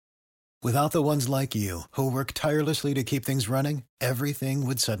Without the ones like you, who work tirelessly to keep things running, everything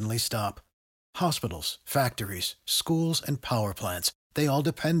would suddenly stop. Hospitals, factories, schools, and power plants, they all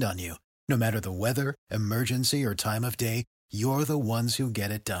depend on you. No matter the weather, emergency, or time of day, you're the ones who get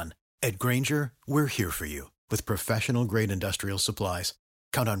it done. At Grainger, we're here for you with professional-grade industrial supplies.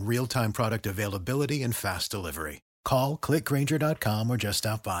 Count on real-time product availability and fast delivery. Call, click Grainger.com, or just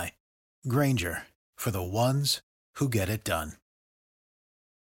stop by. Grainger, for the ones who get it done.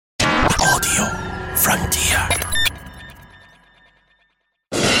 Audio Frontier.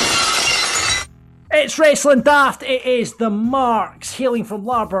 It's Wrestling Daft. It is the Marks, hailing from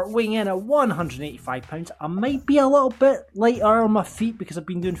Larbert, weighing in at £185. I might be a little bit lighter on my feet because I've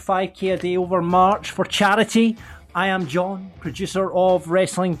been doing 5k a day over March for charity. I am John, producer of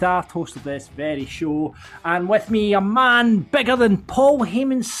Wrestling Daft, host of this very show, and with me, a man bigger than Paul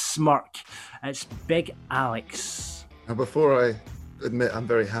Heyman's smirk. It's Big Alex. Now, before I admit I'm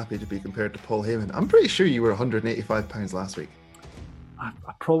very happy to be compared to Paul Heyman, I'm pretty sure you were £185 last week.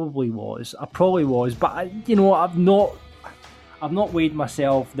 I probably was, but I've not weighed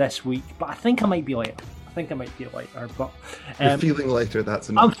myself this week, but I think I might be lighter. But you're feeling lighter. That's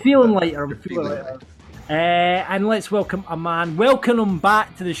enough. I'm feeling lighter. And let's welcome a man. Welcome him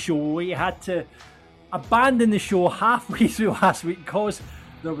back to the show. He had to abandon the show halfway through last week because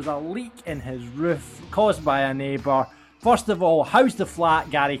there was a leak in his roof caused by a neighbour. First of all, how's the flat,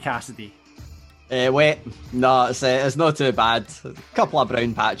 Gary Cassidy? Wet. No, it's not too bad. A couple of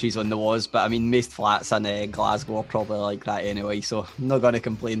brown patches on the walls, but I mean, most flats in Glasgow are probably like that anyway, so I'm not going to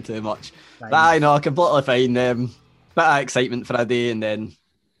complain too much. Nice. But I know, completely fine. Bit of excitement for a day, and then,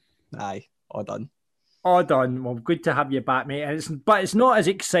 all done. All done. Well, good to have you back, mate. But it's not as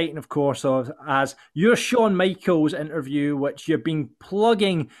exciting, of course, as your Shawn Michaels interview, which you've been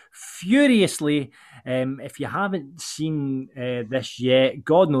plugging furiously. If you haven't seen this yet,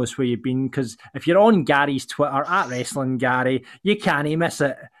 God knows where you've been, because if you're on Gary's Twitter, at Wrestling Gary, you can't miss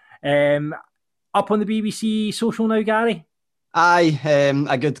it. Up on the BBC social now, Gary? Aye,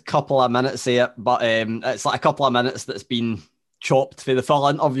 a good couple of minutes of it, but it's like a couple of minutes that's been chopped for the full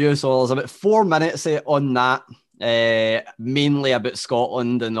interview, so there's about 4 minutes on that, mainly about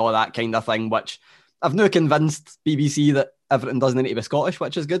Scotland and all that kind of thing, which I've now convinced BBC that everything doesn't need to be Scottish,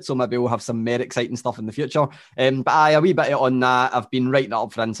 which is good, so maybe we'll have some more exciting stuff in the future. But a wee bit on that. I've been writing it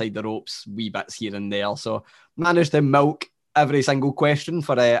up for Inside the Ropes, wee bits here and there, so managed to milk every single question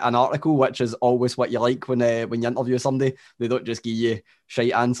for an article, which is always what you like when you interview somebody. They don't just give you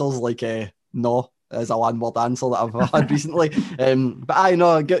shite answers like no is a one-word answer that I've had recently. But I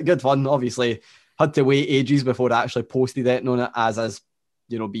know, good fun. Obviously, had to wait ages before I actually posted it on it, as is,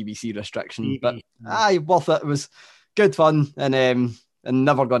 BBC restriction. But worth it. It was good fun, and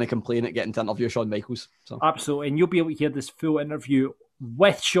never going to complain at getting to interview Shawn Michaels. So. Absolutely, and you'll be able to hear this full interview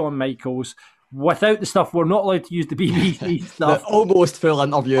with Shawn Michaels without the stuff. We're not allowed to use the BBC stuff. The almost full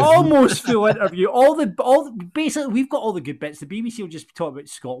interview. Basically, we've got all the good bits. The BBC will just talk about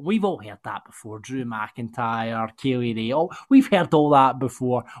Scotland. We've all heard that before. Drew McIntyre, Kaylee Ray. We've heard all that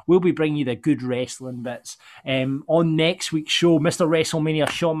before. We'll be bringing you the good wrestling bits. On next week's show, Mr. WrestleMania,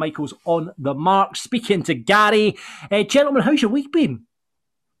 Shawn Michaels on the mark. Speaking to Gary. Gentlemen, how's your week been?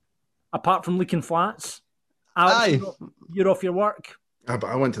 Apart from looking flats. Alex, you're off your work. But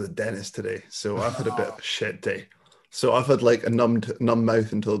I went to the dentist today, so I've had a bit of a shit day. So I've had like a numb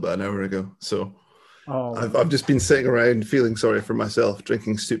mouth until about an hour ago. So I've just been sitting around feeling sorry for myself,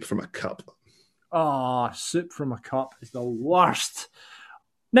 drinking soup from a cup. Soup from a cup is the worst.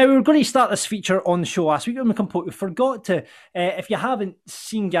 Now, we were going to start this feature on the show last week, and we forgot to, if you haven't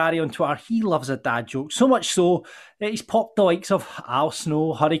seen Gary on Twitter, he loves a dad joke, so much so that he's popped the likes of Al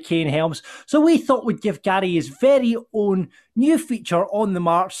Snow, Hurricane Helms, so we thought we'd give Gary his very own new feature on the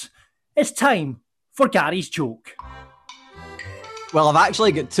marks. It's time for Gary's joke. Well, I've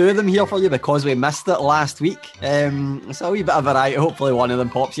actually got two of them here for you because we missed it last week. It's a wee bit of variety, hopefully one of them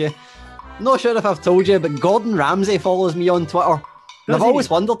pops you. Not sure if I've told you, but Gordon Ramsay follows me on Twitter. I've always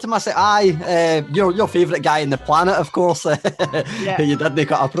wondered to myself, your favourite guy on the planet, of course, who you did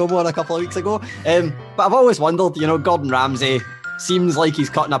cut a promo on a couple of weeks ago. But I've always wondered, Gordon Ramsay seems like he's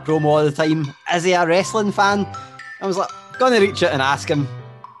cutting a promo all the time. Is he a wrestling fan? I was like, going to reach out and ask him.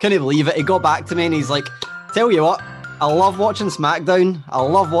 Couldn't believe it. He got back to me and he's like, tell you what, I love watching SmackDown, I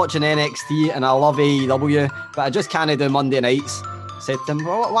love watching NXT, and I love AEW, but I just can't do Monday nights. I said to him,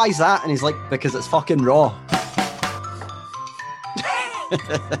 well, why is that? And he's like, because it's fucking Raw.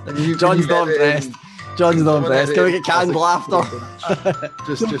 John's not impressed. Can we get canned laughter?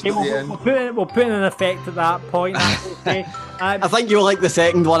 just at the end. We'll put in an effect at that point. Okay. I think you'll like the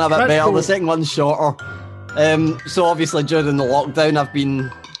second one a bit better. The second one's shorter. So obviously during the lockdown, I've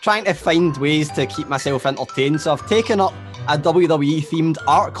been trying to find ways to keep myself entertained. So I've taken up a WWE themed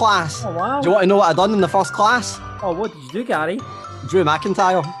art class. Oh, wow. Do you want to know what I done in the first class? Oh, what did you do, Gary? Drew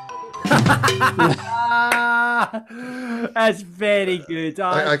McIntyre. That's very good.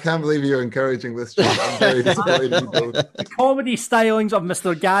 I can't believe you're encouraging this, John. I'm very disappointed you don't. The comedy stylings of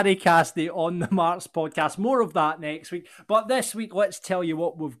Mr. Gary Cassidy on the Marks podcast. More of that next week. But this week, let's tell you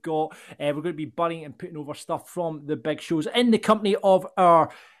what we've got. We're going to be burying and putting over stuff from the big shows in the company of our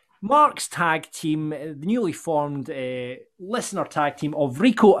Marks tag team, the newly formed listener tag team of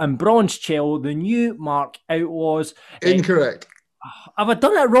Rico and Bronzecello, the new Mark Outlaws. Incorrect. Have I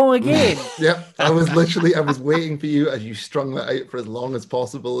done it wrong again? Yep. I was waiting for you as you strung that out for as long as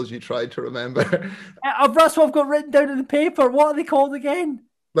possible as you tried to remember. That's what I've got written down in the paper. What are they called again?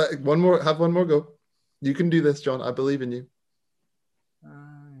 But have one more go. You can do this, John. I believe in you.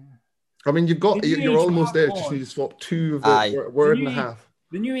 I mean, you're almost there. Just need to swap two of the word and a half.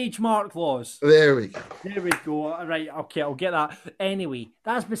 The New Age Mark Laws. There we go. There we go. Right, okay, I'll get that. Anyway,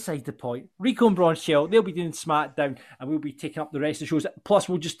 that's beside the point. Rico and Bronzecello, they'll be doing SmackDown and we'll be taking up the rest of the shows. Plus,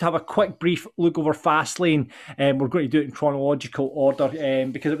 we'll just have a quick, brief look over Fastlane. We're going to do it in chronological order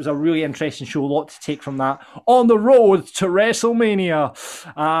because it was a really interesting show. A lot to take from that. On the road to WrestleMania.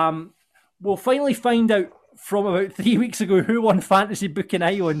 We'll finally find out from about 3 weeks ago who won Fantasy Booking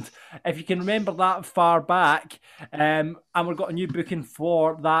Island, if you can remember that far back. And we've got a new booking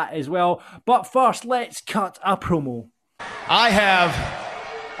for that as well. But first, let's cut a promo. I have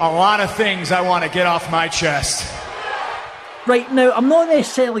a lot of things I want to get off my chest. Right, now, I'm not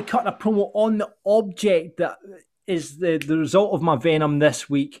necessarily cutting a promo on the object that is the result of my venom this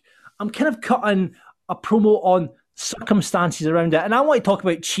week. I'm kind of cutting a promo on circumstances around it. And I want to talk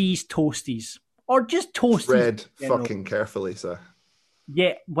about cheese toasties. Or just toasties. Tread fucking carefully, sir.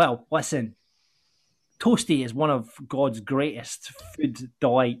 Yeah, well, listen. Toasty is one of God's greatest food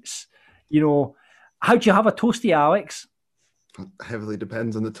delights. You know, how do you have a toasty, Alex? It heavily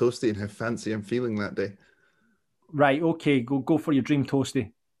depends on the toasty and how fancy I'm feeling that day. Right, okay, go for your dream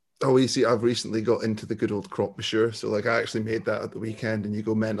toasty. Oh, you see, I've recently got into the good old croque monsieur. So, I actually made that at the weekend and you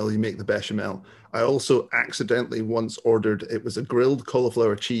go mental, you make the bechamel. I also accidentally once ordered, it was a grilled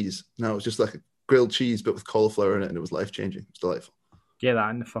cauliflower cheese. Now, it was just like a grilled cheese, but with cauliflower in it, and it was life-changing. It was delightful. Get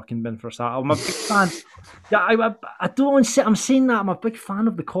that in the fucking bin for a start. I'm a big fan. Yeah, I don't want to say, I'm saying that I'm a big fan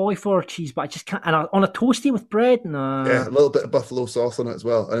of the cauliflower cheese, but I just can't. And on a toasty with bread, no. Yeah, a little bit of buffalo sauce on it as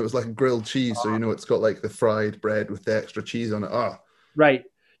well. And it was like a grilled cheese, so it's got like the fried bread with the extra cheese on it. Right.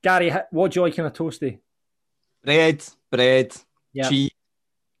 Gary, what do you like in a toasty? Bread, cheese.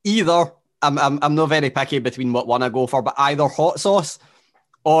 Either, I'm not very picky between what one I go for, but either hot sauce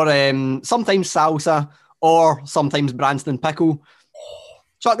or sometimes salsa or sometimes Branston pickle.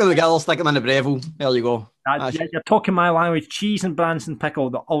 Chuck them together, stick them in the Breville. There you go. You're talking my language. Cheese and Branston pickle,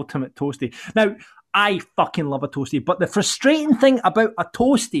 the ultimate toasty. Now, I fucking love a toasty, but the frustrating thing about a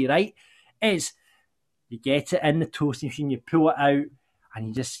toasty, right, is you get it in the toasting machine, you pull it out, and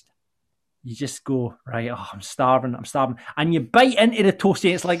you just go, right, I'm starving. And you bite into the toasty,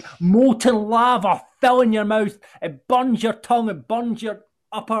 and it's like molten lava filling your mouth. It burns your tongue, it burns your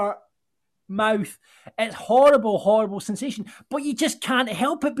upper mouth. It's horrible, horrible sensation, but you just can't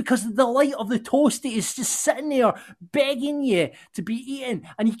help it because the delight of the toasty is just sitting there begging you to be eaten,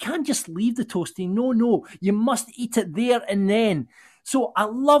 and you can't just leave the toasty. No, you must eat it there and then. So I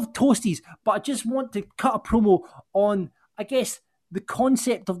love toasties, but I just want to cut a promo on, I guess, the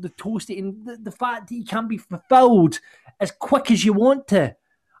concept of the toasty and the fact that you can't be fulfilled as quick as you want to.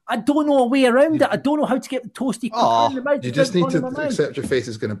 I don't know a way around it. I don't know how to get the toasty in the mouth. You just need to accept your face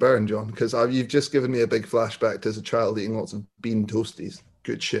is going to burn, John, because you've just given me a big flashback to as a child eating lots of bean toasties.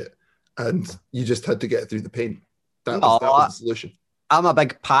 Good shit. And you just had to get through the pain. That was the solution. I'm a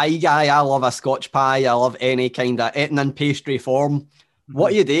big pie guy. I love a Scotch pie. I love any kind of eating in pastry form.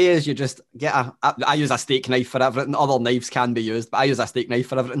 What you do is you just get I use a steak knife for everything. Other knives can be used, but I use a steak knife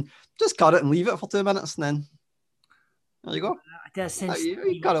for everything. Just cut it and leave it for 2 minutes, and then there you go.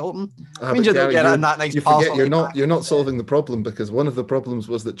 You cut it open. I mean, you don't get it in that nice. You forget you're not solving the problem, because one of the problems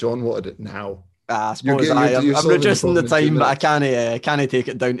was that John wanted it now. I suppose I'm reducing the time, but I can't take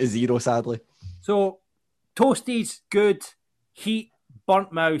it down to 0, sadly. So toasties, good. Heat,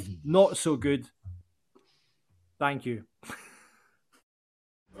 burnt mouth, not so good. Thank you.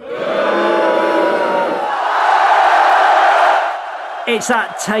 It's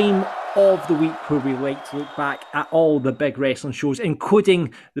that time of the week where we like to look back at all the big wrestling shows,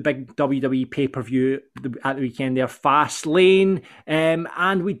 including the big WWE pay-per-view at the weekend there, Fastlane,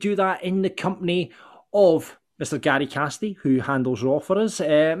 and we do that in the company of Mr. Gary Cassidy, who handles Raw for us,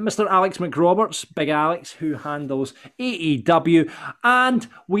 Mr. Alex McRoberts, Big Alex, who handles AEW, and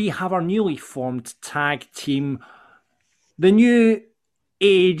we have our newly formed tag team, the new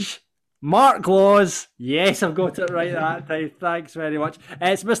age, Mark Laws. Yes, I've got it right that time. Thanks very much.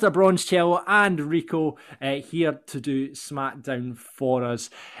 It's Mr. Bronzecello and Rico here to do SmackDown for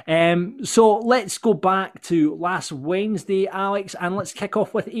us. So let's go back to last Wednesday, Alex, and let's kick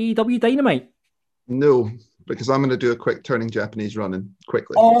off with AEW Dynamite. No, because I'm going to do a quick turning Japanese run-in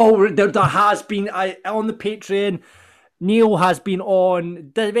quickly. Oh, there has been, on the Patreon, Neil has been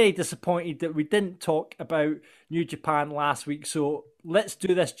on, very disappointed that we didn't talk about New Japan last week, so let's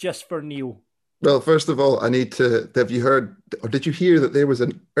do this just for Neil. Well, first of all, I need to, have you heard, or did you hear that there was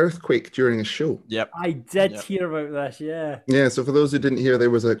an earthquake during a show? Yep. I did hear about this, yeah. Yeah, so for those who didn't hear, there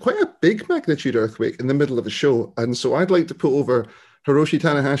was quite a big magnitude earthquake in the middle of a show, and so I'd like to put over Hiroshi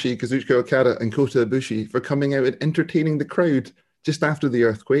Tanahashi, Kazuchika Okada, and Kota Ibushi for coming out and entertaining the crowd just after the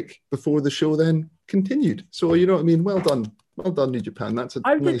earthquake, before the show then continued. So, you know what I mean? Well done, New Japan. That's a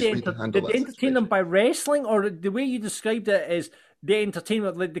nice way to handle that. Did they entertain them by wrestling, or the way you described it is the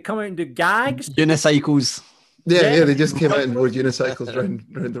entertainment, like they come out and do gags? Unicycles. Yeah, they just came out and rode unicycles around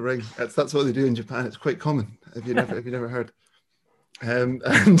the ring. That's what they do in Japan. It's quite common, if you never heard. And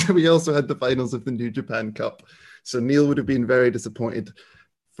we also had the finals of the New Japan Cup. So Neil would have been very disappointed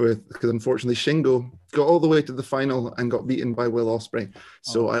because unfortunately Shingo got all the way to the final and got beaten by Will Ospreay.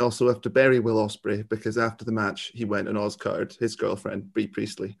 So I also have to bury Will Ospreay because after the match he went and Oscard his girlfriend Brie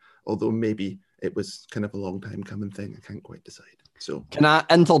Priestley, although maybe it was kind of a long time coming thing. I can't quite decide. So can I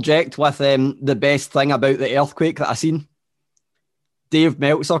interject with the best thing about the earthquake that I seen? Dave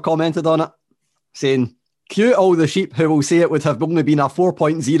Meltzer commented on it, saying, "Cue all the sheep who will say it would have only been a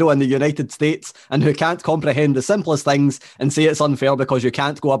 4.0 in the United States and who can't comprehend the simplest things and say it's unfair because you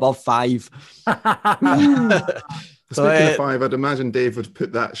can't go above 5. Speaking of 5, I'd imagine Dave would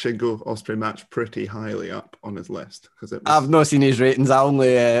put that Shingo Ospreay match pretty highly up on his list. I've not seen his ratings. I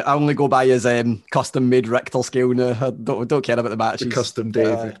only go by his custom-made Richter scale now. I don't care about the matches. The custom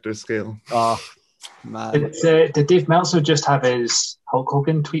Dave Richter scale. Oh, man. Did Dave Meltzer just have his Hulk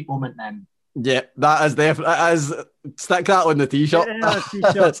Hogan tweet moment then? Yeah, that is definitely. Stick that on the t-shirt. Yeah,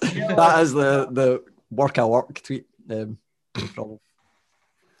 t-shirt. That is the work tweet. Problem.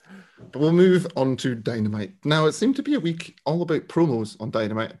 But we'll move on to Dynamite. Now, it seemed to be a week all about promos on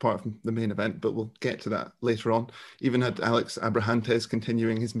Dynamite, apart from the main event, but we'll get to that later on. Even had Alex Abrahantes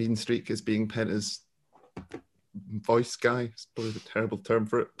continuing his mean streak as being Penta's voice guy. It's probably a terrible term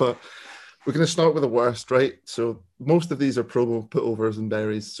for it, but we're going to start with the worst, right? So most of these are promo put-overs and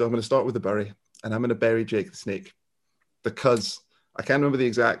buries. So I'm going to start with the bury, and I'm going to bury Jake the Snake because I can't remember the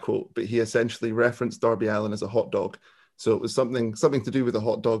exact quote, but he essentially referenced Darby Allin as a hot dog. So it was something to do with a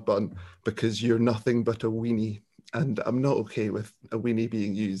hot dog bun because you're nothing but a weenie. And I'm not okay with a weenie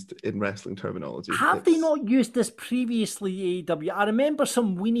being used in wrestling terminology. Have they not used this previously, AEW? I remember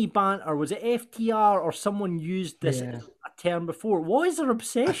some weenie banter. Was it FTR or someone used this as a term before? What is their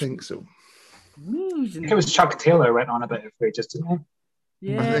obsession? I think so. I think it was Chuck Taylor went on about it for ages, didn't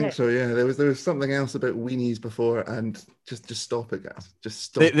he? Yeah. I think so, yeah. There was something else about weenies before, and just stop it, guys. Just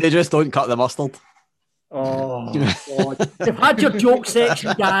stop. They just don't cut the mustard. Oh, God. You've had your joke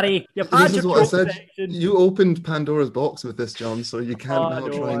section, Gary. You've had your joke section. You opened Pandora's box with this, John, so you can't now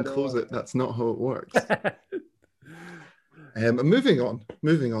try and close it. That's not how it works. Moving on.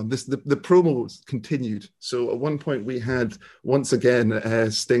 The promos continued. So at one point we had, once again,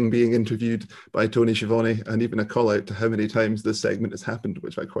 Sting being interviewed by Tony Schiavone, and even a call out to how many times this segment has happened,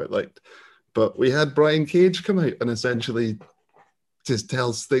 which I quite liked. But we had Brian Cage come out and essentially just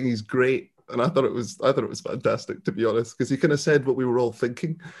tell Sting he's great. And I thought it was fantastic, to be honest, because he kind of said what we were all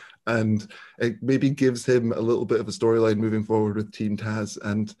thinking, and it maybe gives him a little bit of a storyline moving forward with Team Taz.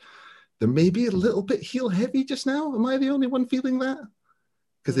 And they're maybe a little bit heel heavy just now. Am I the only one feeling that?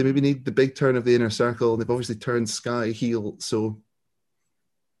 Because they maybe need the big turn of the Inner Circle. They've obviously turned Sky heel, so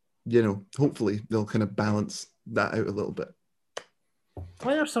hopefully they'll kind of balance that out a little bit.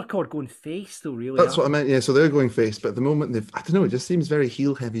 Inner Circle are going face, though, really. That's what I meant, yeah. So they're going face, but at the moment I don't know, it just seems very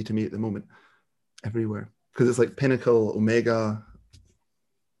heel heavy to me at the moment, everywhere, because it's like Pinnacle, Omega.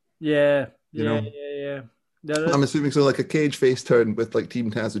 Yeah. I'm assuming so. Like a Cage face turn with like Team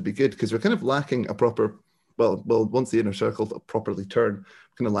Taz would be good because we're kind of lacking a proper. Well, once the Inner Circle properly turn,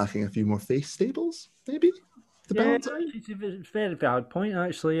 kind of lacking a few more face stables, maybe. To balance out. It's a very valid point,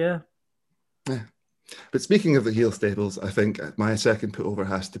 actually. Yeah. But speaking of the heel stables, I think my second put over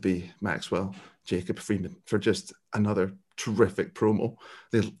has to be Maxwell, Jacob Freeman, for just another terrific promo.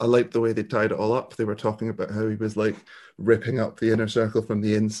 I liked the way they tied it all up. They were talking about how he was like ripping up the inner circle from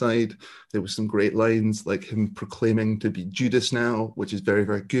the inside. There was some great lines, like him proclaiming to be Judas now, which is very,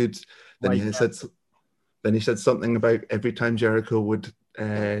 very good. Then he said something about every time Jericho would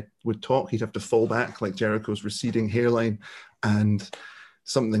talk, he'd have to fall back like Jericho's receding hairline, and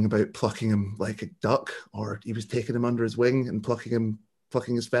something about plucking him like a duck, or he was taking him under his wing and plucking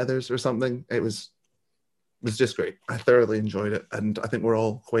his feathers or something. It was just great. I thoroughly enjoyed it, and I think we're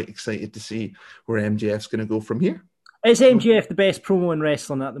all quite excited to see where MJF's going to go from here. Is MJF the best promo in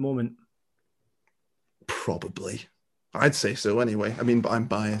wrestling at the moment? Probably. I'd say so anyway. I mean, but I'm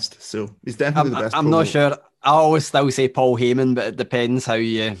biased, so he's definitely the best. I'm not sure. I always still say Paul Heyman, but it depends how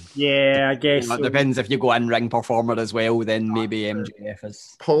you... Yeah, I guess It depends if you go in-ring performer as well, then maybe MJF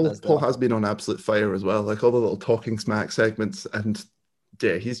is... Paul has been on absolute fire as well, like all the little talking smack segments, and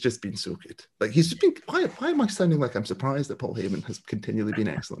yeah, he's just been so good. Like, he's just been... Why am I sounding like I'm surprised that Paul Heyman has continually been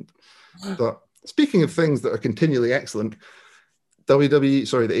excellent? But speaking of things that are continually excellent... the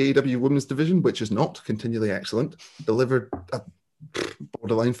AEW Women's Division, which is not continually excellent, delivered a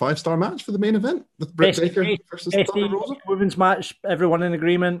borderline 5-star match for the main event with Britt Baker versus Thunder Rosa. Women's match, everyone in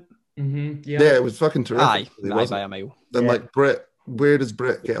agreement. Mm-hmm, yeah, it was fucking terrific. Aye, by a mile. Then like Britt, where does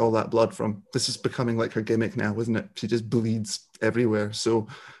Britt get all that blood from? This is becoming like her gimmick now, isn't it? She just bleeds everywhere. So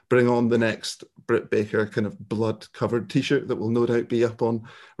bring on the next Britt Baker kind of blood-covered T-shirt that will no doubt be up on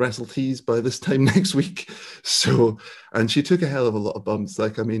Wrestle Tees by this time next week. So, and she took a hell of a lot of bumps.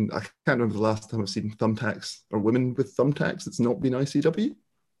 Like, I mean, I can't remember the last time I've seen thumbtacks or women with thumbtacks. It's not been ICW.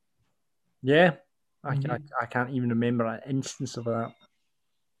 Yeah, I can't even remember an instance of that.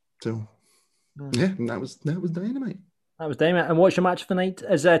 So, yeah, and that was Dynamite. That was Dynamite. And what's your match of the night?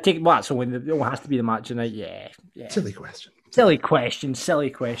 Is take what? So when it has to be the match of the night. Yeah. Silly question. Silly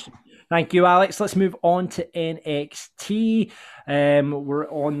question. Thank you, Alex. Let's move on to NXT. We're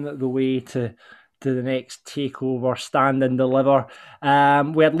on the way to the next takeover, Stand and Deliver. We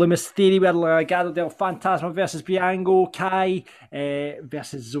had Lumis Theory, we had Legado del Fantasma versus Bianco, Kai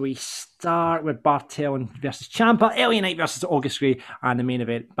versus Zoe Stark, with Bartel versus Ciampa, LA Knight versus August Grey, and the main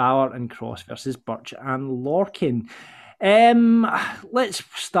event, Balor and Cross versus Burch and Lorcan. Let's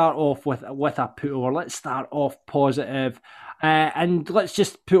start off with a put-over. Let's start off positive. And let's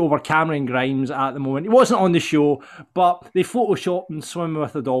just put over Cameron Grimes at the moment. He wasn't on the show, but they photoshopped him swimming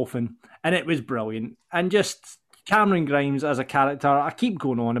with a dolphin, and it was brilliant. And just Cameron Grimes as a character, I keep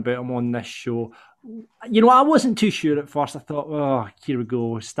going on about him on this show. You know, I wasn't too sure at first. I thought, oh, here we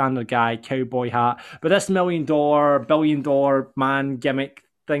go, standard guy, cowboy hat. But this $1 million, billion-dollar man gimmick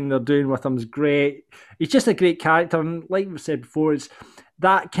thing they're doing with him is great. He's just a great character. And like we said before, it's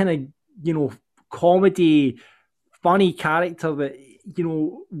that kind of, you know, comedy, funny character that, you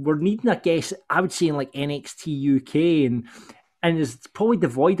know, we're needing, I guess, I would say in like NXT UK and is probably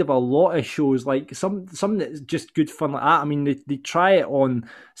devoid of a lot of shows, like some that's just good fun like that. I mean, they try it on,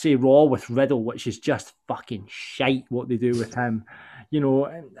 say, Raw with Riddle, which is just fucking shite what they do with him. You know,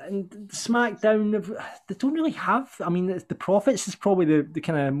 and SmackDown, they don't really have, I mean, the Profits is probably the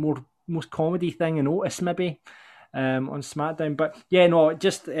kind of most comedy thing in Otis, maybe. On SmackDown, but yeah, no,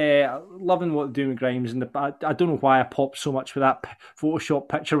 just loving what they're doing with Grimes, and I don't know why I popped so much with that Photoshop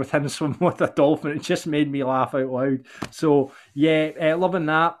picture with him swimming with a dolphin. It just made me laugh out loud. So yeah, loving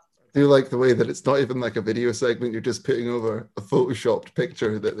that. I do like the way that it's not even like a video segment; you're just putting over a photoshopped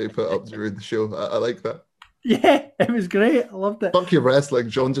picture that they put up during the show. I like that. Yeah, it was great. I loved it. Fuck your wrestling.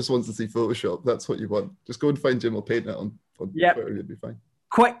 John just wants to see Photoshop. That's what you want. Just go and find Jim. Will paint it on Twitter. You'll be fine.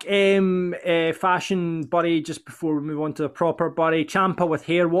 Quick fashion buddy, just before we move on to the proper buddy. Ciampa with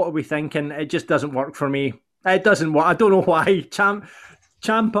hair, what are we thinking? It just doesn't work for me. It doesn't work. I don't know why.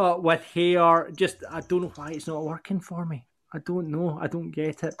 Ciampa with hair, just, I don't know why it's not working for me. I don't know. I don't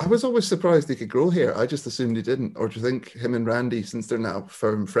get it. I was always surprised he could grow hair. I just assumed he didn't. Or do you think him and Randy, since they're now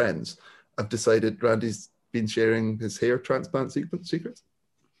firm friends, have decided Randy's been sharing his hair transplant secrets?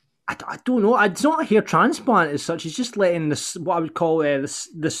 I don't know. It's not a hair transplant as such. It's just letting this, what I would call the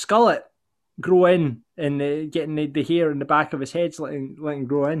skullet grow in, and getting the hair in the back of his head, letting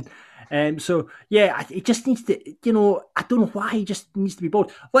grow in. So yeah, it just needs to. You know, I don't know why. He just needs to be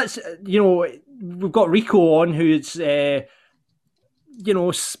bald. Let's. You know, we've got Rico on, who's you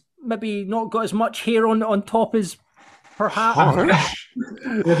know, maybe not got as much hair on top as perhaps. Harsh.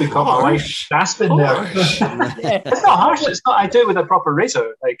 Maybe got my wife Aspen there. It's not harsh. It's not. I do it with a proper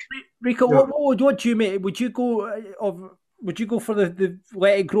razor. Like Rico, what do you make? Would you go for the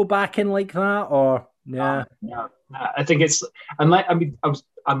let it grow back in like that, or Yeah. I think it's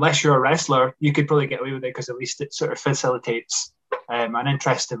unless you're a wrestler, you could probably get away with it because at least it sort of facilitates an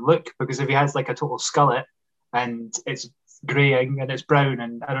interesting look. Because if he has like a total skullet and it's greying and it's brown,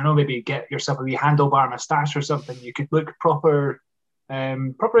 and I don't know, maybe get yourself a wee handlebar moustache or something, you could look proper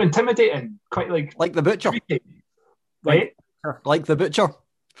intimidating, quite like the Butcher, right? Like the Butcher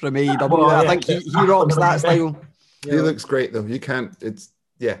from AEW. I think he rocks that style. He looks great though. You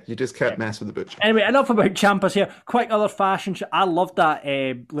just can't mess with the Butcher. Anyway, enough about Ciampas here. Quick other fashion show. I loved that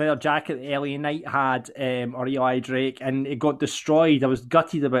leather jacket that LA Knight had, or Eli Drake, and it got destroyed. I was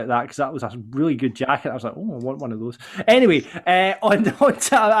gutted about that because that was a really good jacket. I was like, oh, I want one of those. Anyway, on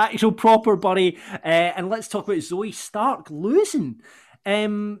to actual proper Buddy, and let's talk about Zoe Stark losing.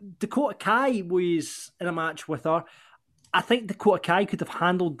 Dakota Kai was in a match with her. I think Dakota Kai could have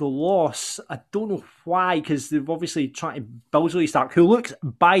handled the loss. I don't know why, because they've obviously tried to build Zoe Stark, who looks,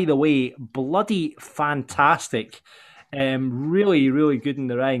 by the way, bloody fantastic. Really, really good in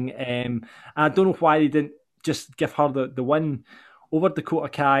the ring. And I don't know why they didn't just give her the win over Dakota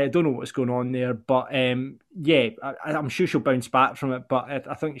Kai. I don't know what's going on there, but I'm sure she'll bounce back from it. But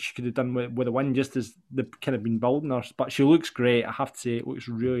I think she could have done with a win, just as they've kind of been building her. But she looks great. I have to say, it looks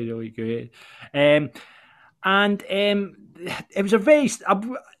really, really good. And it was a very...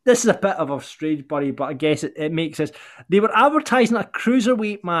 this is a bit of a strange Buddy, but I guess it makes sense. They were advertising a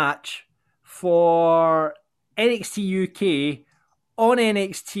cruiserweight match for NXT UK on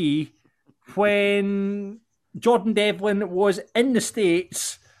NXT when Jordan Devlin was in the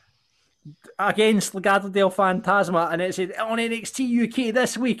States against Legado del Fantasma, and it said on NXT UK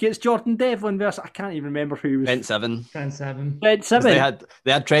this week it's Jordan Devlin versus, I can't even remember who was. Trent Seven. They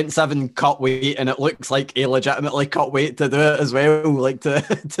had Trent Seven cut weight, and it looks like he legitimately cut weight to do it as well, like to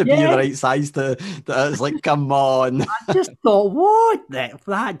be the right size. It's like, come on. I just thought, what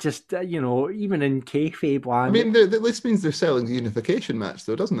that just even in kayfabe land. I mean, this means they're selling the unification match,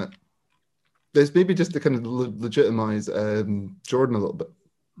 though, doesn't it? There's maybe just to kind of legitimize Jordan a little bit.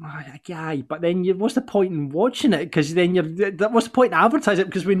 Yeah, but then what's the point in watching it? Because then what's the point in advertising it?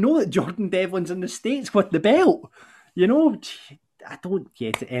 Because we know that Jordan Devlin's in the States with the belt. I don't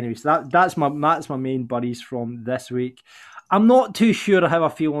get it anyway. So that's my main buddies from this week. I'm not too sure how I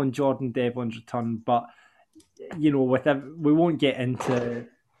feel on Jordan Devlin's return, but we won't get into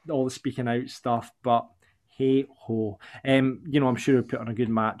all the speaking out stuff. But hey ho, I'm sure we'll put on a good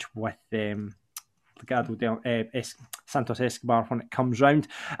match with Santos Escobar when it comes round.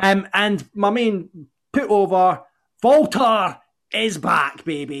 And my main put over, Walter is back,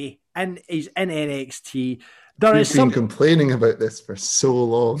 baby, and he's in NXT. You've been complaining about this for so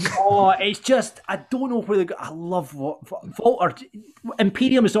long. It's just, I don't know where I love Walter.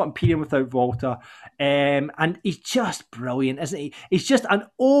 Imperium is not Imperium without Walter. And he's just brilliant, isn't he? He's just an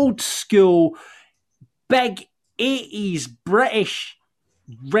old school, big 80s British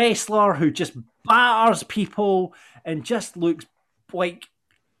wrestler who just batters people and just looks like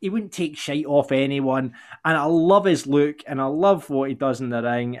he wouldn't take shite off anyone. And I love his look and I love what he does in the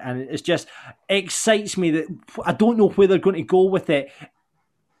ring, and it just excites me that I don't know where they're going to go with it.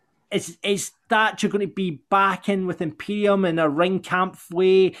 Is Thatcher going to be back in with Imperium in a ring camp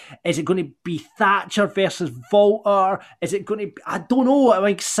way? Is it going to be Thatcher versus Walter? Is it going to be, I don't know. I'm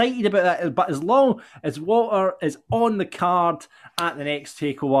excited about that. But as long as Walter is on the card at the next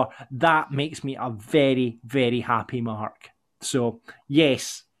takeover, that makes me a very, very happy mark. So,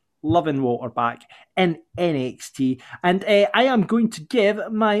 yes, loving Walter back in NXT. And I am going to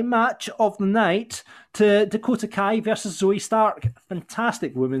give my match of the night to Dakota Kai versus Zoe Stark.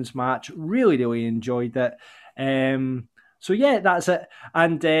 Fantastic women's match. Really, really enjoyed it. So, yeah, that's it.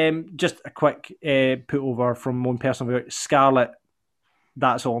 And just a quick put over from one person about Scarlett.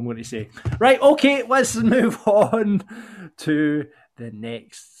 That's all I'm going to say. Right, okay, let's move on to the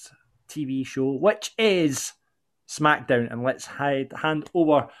next TV show, which is SmackDown. And let's hand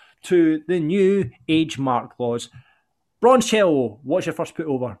over to the new age mark laws. Bronchiello, what's your first put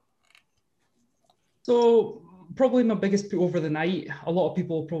over? So probably my biggest put over the night, a lot of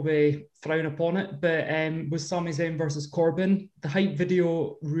people probably frown upon it, but was Sami Zayn versus Corbin. The hype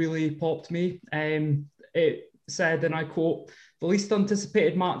video really popped me. It said, and I quote, "The least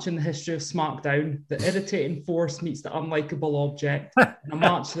anticipated match in the history of SmackDown. The irritating force meets the unlikable object. In a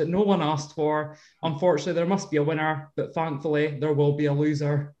match that no one asked for. Unfortunately, there must be a winner, but thankfully, there will be a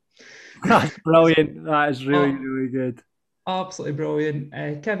loser." That's brilliant. That is really, really good. Absolutely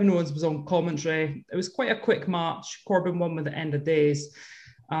brilliant. Kevin Owens was on commentary. It was quite a quick match. Corbin won with the end of days.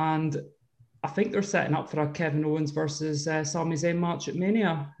 And I think they're setting up for a Kevin Owens versus Sami Zayn match at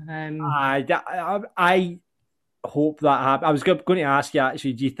Mania. hope that happens. I was going to ask you,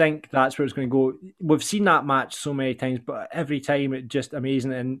 actually, do you think that's where it's going to go? We've seen that match so many times, but every time it's just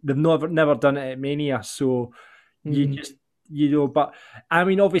amazing, and they've never done it at Mania, so you just, but I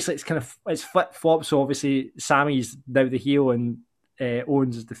mean, obviously it's flip-flop, so obviously Sammy's now the heel and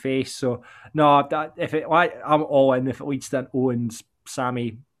Owens is the face, so no, I'm all in if it leads to an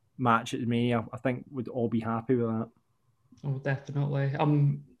Owens-Sammy match at Mania. I think we'd all be happy with that. Oh, definitely.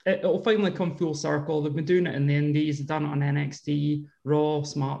 It'll finally come full circle. They've been doing it in the Indies, they've done it on NXT, Raw,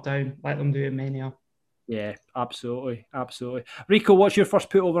 SmackDown. Let them do it in Mania. Yeah, absolutely. Rico, what's your first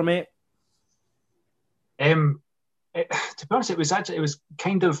put over, mate? To be honest, it was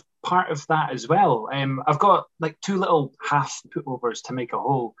kind of part of that as well. I've got like two little half put overs to make a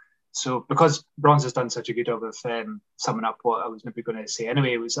whole. So because Bronze has done such a good job of summing up what I was maybe going to say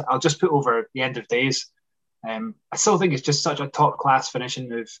anyway, I'll just put over the End of Days. I still think it's just such a top class finishing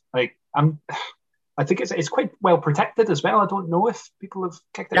move. Like I think it's quite well protected as well. I don't know if people have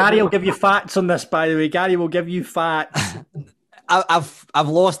kicked it. Gary will give you facts on this, by the way. Gary will give you facts. I've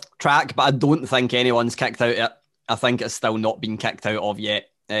lost track, but I don't think anyone's kicked out yet. I think it's still not been kicked out of yet.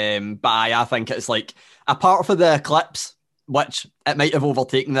 But I think it's like, apart from the Eclipse, which it might have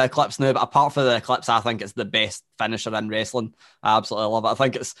overtaken the Eclipse now, but apart from the Eclipse, I think it's the best finisher in wrestling. I absolutely love it. I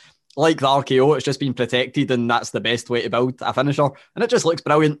think it's like the RKO, it's just been protected, and that's the best way to build a finisher. And it just looks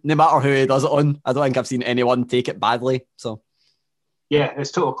brilliant, no matter who he does it on. I don't think I've seen anyone take it badly. So, yeah,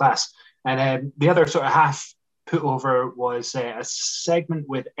 it's total class. And the other sort of half put over was a segment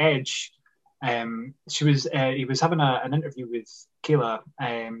with Edge. He was having an interview with Kayla,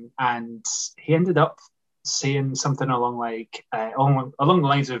 and he ended up saying something along the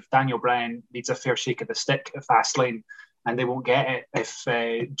lines of Daniel Bryan needs a fair shake of the stick at Fastlane, and they won't get it if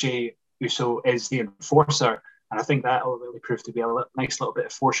Jey Uso is the enforcer. And I think that will really prove to be a nice little bit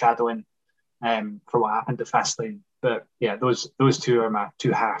of foreshadowing for what happened at Fastlane. But yeah, those two are my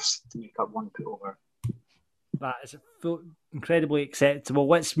two halves to make up one put over. That is incredibly acceptable.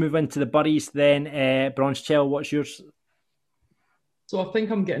 Let's move into the buddies then. Bronze Chell, what's yours? So I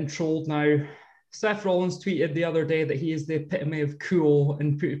think I'm getting trolled now. Seth Rollins tweeted the other day that he is the epitome of cool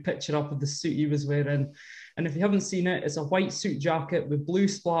and put a picture up of the suit he was wearing. And if you haven't seen it, it's a white suit jacket with blue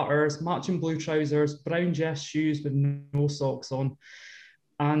splatters, matching blue trousers, brown Jess shoes with no socks on.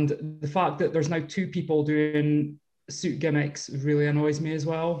 And the fact that there's now two people doing suit gimmicks really annoys me as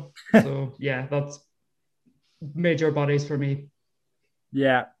well. So yeah, that's major buddies for me.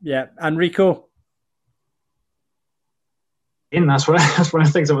 Yeah. And Rico? And that's one of the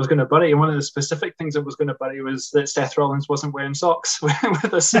things I was going to bury. And one of the specific things I was going to bury was that Seth Rollins wasn't wearing socks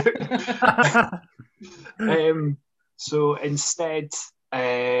with a suit. So instead,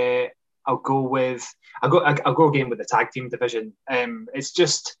 I'll go again with the tag team division. It's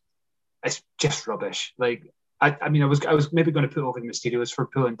just rubbish. Like I mean, I was maybe going to put over the Mysterios for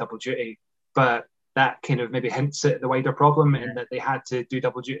pulling double duty, but that kind of maybe hints at the wider problem in that they had to do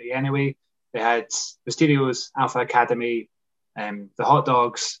double duty anyway. They had Mysterios, Alpha Academy, the Hot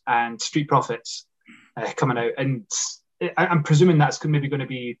Dogs, and Street Profits coming out, and I'm presuming that's maybe going to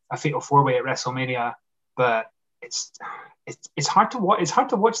be a fatal four-way at WrestleMania. But it's hard to watch. It's hard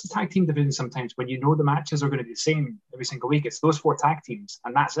to watch the tag team division sometimes when you know the matches are going to be the same every single week. It's those four tag teams,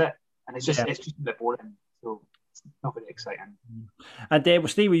 and that's it. And it's just a bit boring. So it's not very exciting. And we'll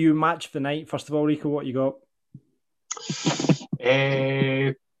stay with you. Match of the night. First of all, Rico, what you got?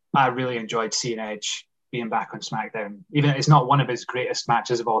 I really enjoyed seeing Edge being back on SmackDown. Even it's not one of his greatest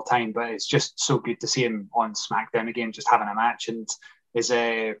matches of all time, but it's just so good to see him on SmackDown again, just having a match, and his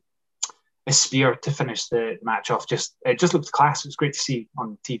a spear to finish the match off. It just looked class. It was great to see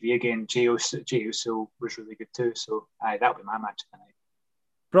on TV again. Jey Uso was really good too. So that'll be my match tonight.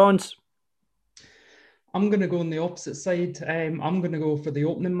 Bronze. I'm going to go on the opposite side. I'm going to go for the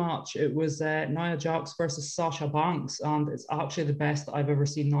opening match. It was Nia Jax versus Sasha Banks, and it's actually the best that I've ever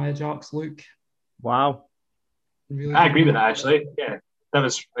seen Nia Jax look. Wow. Really, I agree with that, actually. Yeah, that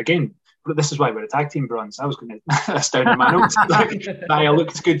was, again, this is why we're a tag team, Bronze. I was going to, that's down in my notes. Nia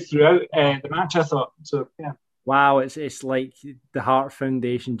looked good throughout the match, I thought. So, yeah. Wow, it's like the Heart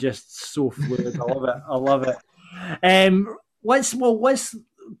Foundation, just so fluid. I love it.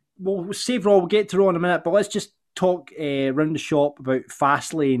 We'll save Raw, we'll get to Raw in a minute, but let's just talk round the shop about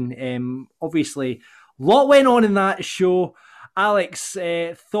Fastlane. Obviously, a lot went on in that show. Alex,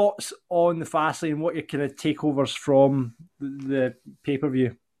 thoughts on the Fastlane, what your kind of takeovers from the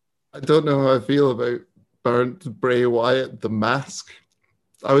pay-per-view? I don't know how I feel about burnt Bray Wyatt, the mask.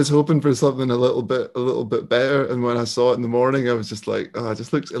 I was hoping for something a little bit better, and when I saw it in the morning, I was just like, oh,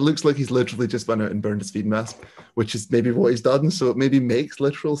 it looks like he's literally just went out and burned his feed mask, which is maybe what he's done, so it maybe makes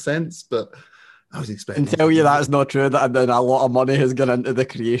literal sense, but I was expecting. And tell you that's not true, that then a lot of money has gone into the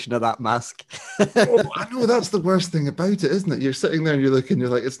creation of that mask. I know, that's the worst thing about it, isn't it? You're sitting there and you're looking, you're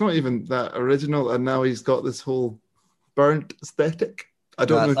like, it's not even that original, and now he's got this whole burnt aesthetic. I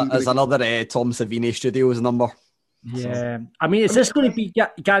don't know. There's another Tom Savini Studios number. Yeah, I mean, is this going to be,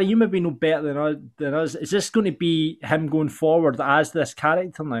 Gary? You maybe know better than us. Is this going to be him going forward as this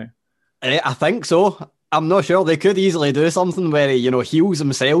character now? I think so. I'm not sure. They could easily do something where he, heals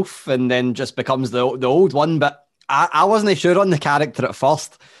himself and then just becomes the old one. But I wasn't sure on the character at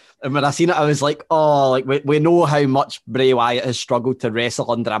first. And when I seen it, I was like, oh, like we know how much Bray Wyatt has struggled to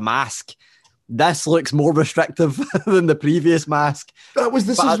wrestle under a mask. This looks more restrictive than the previous mask. This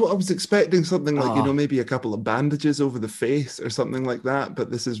is what I was expecting. Something like, maybe a couple of bandages over the face or something like that.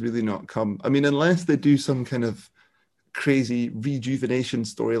 But this has really not come. I mean, unless they do some kind of crazy rejuvenation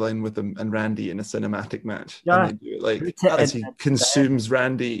storyline with him and Randy in a cinematic match. Yeah. And they do it like as he consumes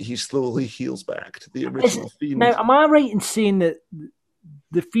Randy, he slowly heals back to the original Fiend. Now, am I right in saying that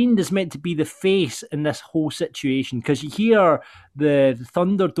the Fiend is meant to be the face in this whole situation? Because you hear the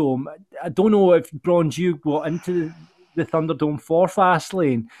Thunderdome. I don't know if Bronze, you got into the Thunderdome for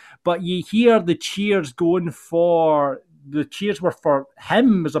Fastlane, but you hear the cheers going for. The cheers were for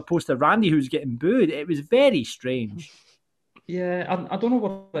him as opposed to Randy, who's getting booed. It was very strange. Yeah, I don't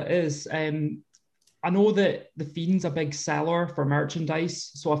know what it is. I know that the Fiend's a big seller for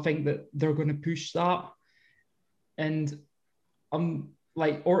merchandise, so I think that they're going to push that. And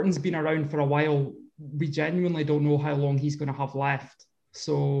like, Orton's been around for a while. We genuinely don't know how long he's going to have left.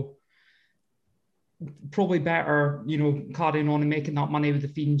 So probably better, carrying on and making that money with the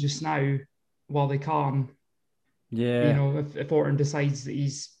Fiend just now while they can. Yeah. If Orton decides that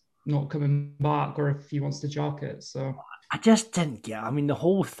he's not coming back or if he wants to jack it. So I just didn't get. I mean, the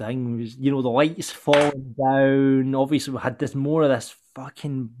whole thing was, the lights falling down. Obviously, we had more of this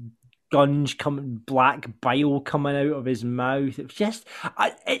fucking gunge black bile coming out of his mouth. It was just,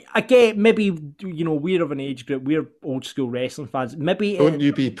 I get, maybe, we're of an age group, we're old school wrestling fans. Maybe don't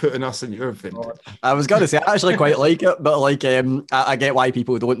you be putting us in your vintage. I was going to say, I actually quite like it, but like, I get why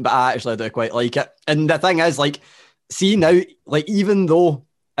people don't, but I actually do quite like it. And the thing is, like, see now, like, even though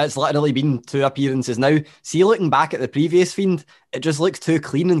it's literally been 2 appearances now, see, looking back at the previous Fiend, it just looks too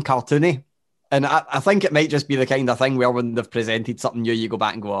clean and cartoony. And I think it might just be the kind of thing where when they've presented something new, you go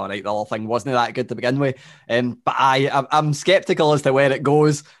back and go, all right, the whole thing wasn't that good to begin with. But I'm sceptical as to where it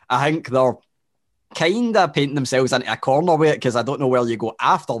goes. I think they're kind of painting themselves into a corner with it, because I don't know where you go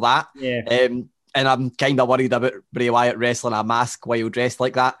after that. Yeah. And I'm kind of worried about Bray Wyatt wrestling a mask while dressed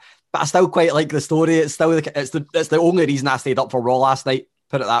like that. But I still quite like the story. It's still it's the only reason I stayed up for Raw last night.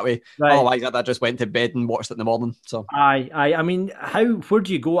 Put it that way. Right. Otherwise, I just went to bed and watched it in the morning. So, I mean, where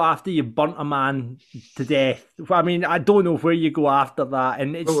do you go after you burnt a man to death? I mean, I don't know where you go after that.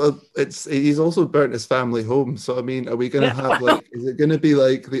 And he's also burnt his family home. So, I mean, are we going to have is it going to be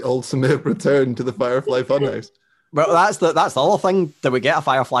like the ultimate return to the Firefly Funhouse? Well, that's the other thing. Did we get a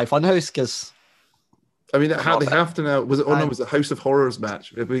Firefly Funhouse? Because I mean, how they have to now. Was it? Oh no, it was a House of Horrors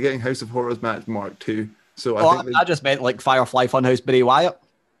match. We're getting House of Horrors match Mark II. So I just meant like Firefly Funhouse Bray Wyatt.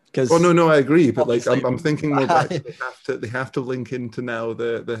 Oh no, I agree. But like, I'm thinking more back. They have to link into now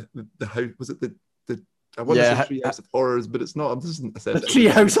the house. Was it the I want to say Treehouse of Horrors, but it's not. This isn't the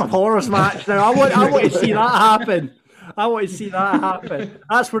Treehouse of Horrors match. Now I want to see that happen. I want to see that happen.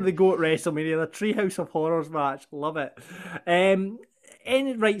 That's where they go at WrestleMania. The Treehouse of Horrors match. Love it.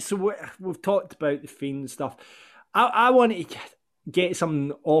 Right, so we've talked about the Fiend stuff. I want to get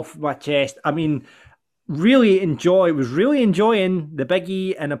something off my chest. I mean, was really enjoying the Big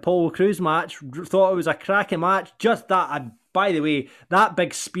E and Apollo Crews match. Thought it was a cracking match. Just that, by the way, that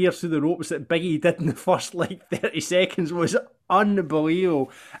big spear through the ropes that Big E did in the first 30 seconds was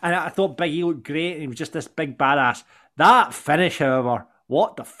unbelievable. And I thought Big E looked great, and he was just this big badass. That finish, however,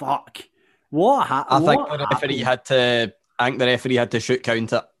 what the fuck? What happened? I think the referee had to shoot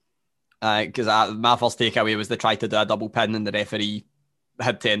count it. Because my first takeaway was they tried to do a double pin, and the referee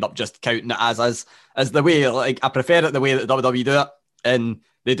had to end up just counting it as the way. Like, I prefer it the way that WWE do it, and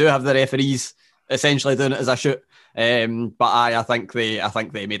they do have the referees essentially doing it as a shoot. But I think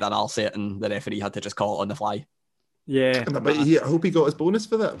they made an arse it, and the referee had to just call it on the fly. Yeah, but I hope he got his bonus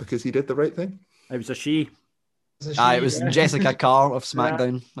for that, because he did the right thing. It was a she. It was Jessica Carr of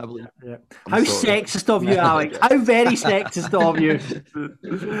SmackDown, I believe. Yeah. How sexist of you, Alex. How very sexist of you.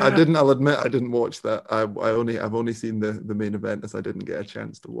 I'll admit I didn't watch that. I've only seen the main event, as I didn't get a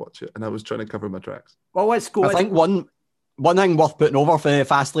chance to watch it, and I was trying to cover my tracks. Well, let's go. I think one thing worth putting over for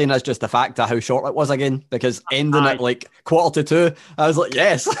Fastlane is just the fact of how short it was again, because ending at 1:45, I was like,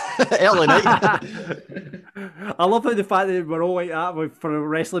 yes, early night. I love how the fact that we're all like that for a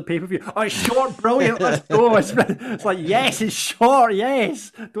wrestling pay-per-view. Oh, it's short, brilliant, let's go. It's like, yes, it's short,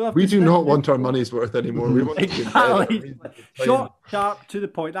 yes. We do not want our money's worth anymore. We want exactly. Short, sharp, to the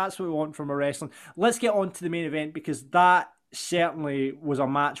point. That's what we want from a wrestling. Let's get on to the main event, because that certainly was a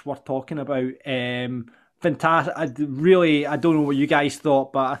match worth talking about. Fantastic. I don't know what you guys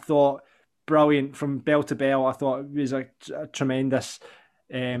thought, but I thought brilliant from bell to bell. I thought it was a tremendous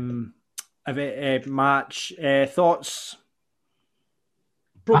match. Thoughts?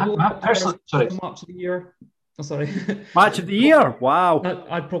 Probably match of the year. Oh, sorry. Match of the year. Wow.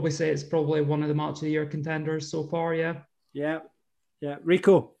 I'd probably say it's probably one of the match of the year contenders so far. Yeah.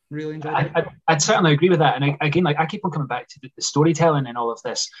 Rico. Really enjoyed it. I'd certainly agree with that. And again, I keep on coming back to the storytelling in all of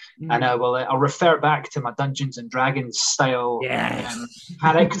this. And I'll refer back to my Dungeons and Dragons style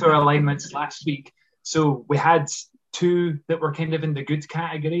character alignments last week. So we had two that were kind of in the good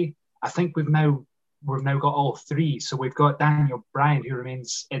category. I think we've now got all three. So we've got Daniel Bryan, who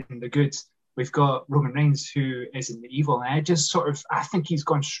remains in the good. We've got Roman Reigns, who is in the evil. And I think he's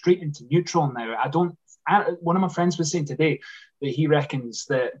gone straight into neutral now. One of my friends was saying today that he reckons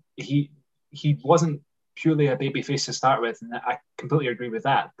that he wasn't purely a babyface to start with, and I completely agree with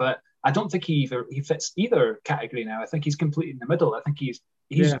that. But I don't think he fits either category now. I think he's completely in the middle. I think he's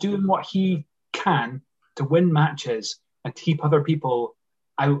doing what he can to win matches and to keep other people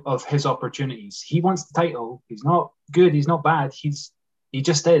out of his opportunities. He wants the title. He's not good. He's not bad. He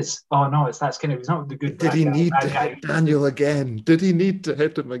just is. Oh no, he's not the good. Did he need to hit Daniel again? Did he need to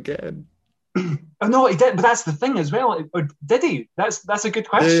hit him again? Oh, no, he did, but that's the thing as well. Or did he? That's a good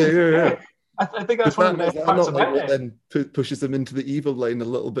question. Yeah. I think that's one of the best parts about it. Then pushes him into the evil line a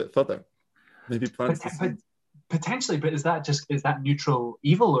little bit further. Maybe plants potentially, but is that neutral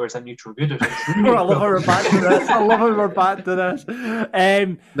evil or is that neutral good? I love how we're back to this.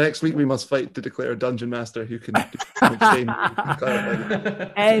 Next week we must fight to declare a dungeon master who can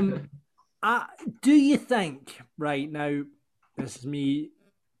do you think right now? This is me.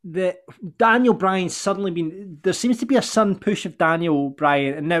 That Daniel Bryan's suddenly there seems to be a sudden push of Daniel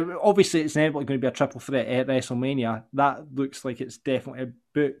Bryan, and now obviously it's inevitably going to be a triple threat at WrestleMania. That looks like it's definitely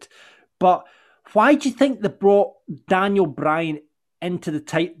booked. But why do you think they brought Daniel Bryan into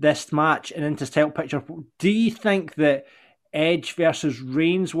this match and into the title picture? Do you think that Edge versus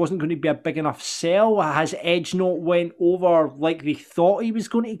Reigns wasn't going to be a big enough sell? Has Edge not went over like they thought he was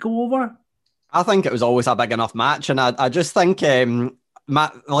going to go over? I think it was always a big enough match, and I just think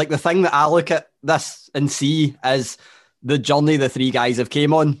like the thing that I look at this and see is the journey the three guys have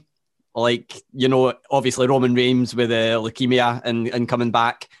came on. Like, obviously Roman Reigns with leukemia and coming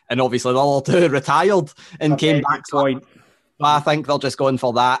back, and obviously the other two retired and came back. But I think they're just going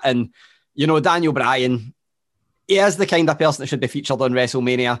for that. And, Daniel Bryan, he is the kind of person that should be featured on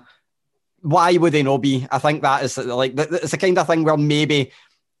WrestleMania. Why would he not be? I think that is like, it's the kind of thing where maybe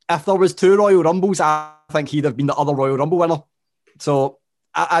if there was two Royal Rumbles, I think he'd have been the other Royal Rumble winner. So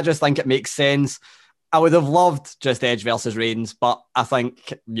I just think it makes sense. I would have loved just Edge versus Reigns, but I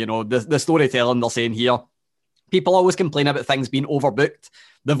think, the storytelling they're saying here, people always complain about things being overbooked.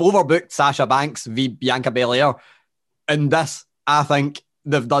 They've overbooked Sasha Banks v Bianca Belair. And this, I think,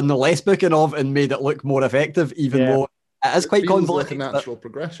 they've done the less booking of and made it look more effective, even though it is quite convoluted. Like a natural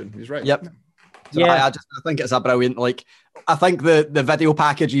progression. He's right. Yep. So I think it's a brilliant, I think the video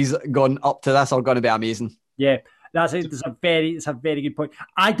packages going up to this are going to be amazing. Yeah. It's a very good point.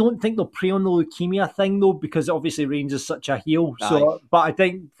 I don't think they'll prey on the leukemia thing though, because obviously Reigns is such a heel. So, but I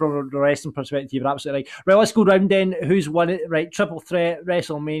think from the wrestling perspective, you're absolutely right. Right, let's go round then. Who's won it? Right, triple threat,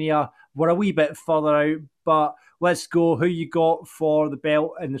 WrestleMania. We're a wee bit further out, but let's go. Who you got for the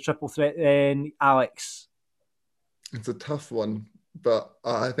belt in the triple threat then, Alex? It's a tough one, but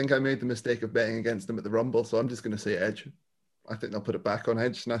I think I made the mistake of betting against them at the Rumble, so I'm just going to say Edge. I think they'll put it back on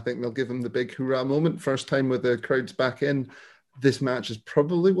Edge, and I think they'll give him the big hurrah moment. First time with the crowds back in. This match is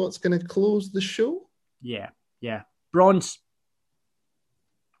probably what's going to close the show. Yeah. Bronze.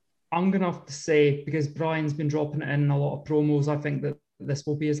 I'm going to have to say, because Bryan's been dropping it in a lot of promos, I think that this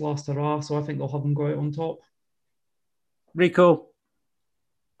will be his last hurrah, so I think they'll have him go out on top. Rico.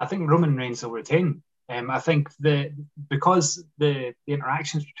 I think Roman Reigns will retain. I think because the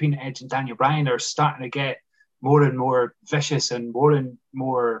interactions between Edge and Daniel Bryan are starting to get more and more vicious and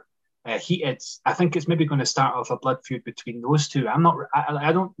more heated. I think it's maybe going to start off a blood feud between those two.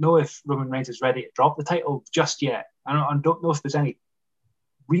 I don't know if Roman Reigns is ready to drop the title just yet. I don't know if there's any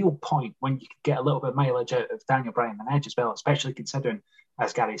real point when you could get a little bit of mileage out of Daniel Bryan and Edge as well, especially considering,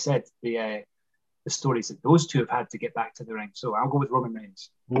 as Gary said, the the stories that those two have had to get back to the ring. So I'll go with Roman Reigns.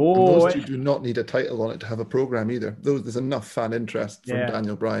 Those two do not need a title on it to have a program either. There's enough fan interest from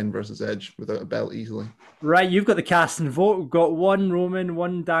Daniel Bryan versus Edge without a belt easily. Right, you've got the cast and vote. We've got one Roman,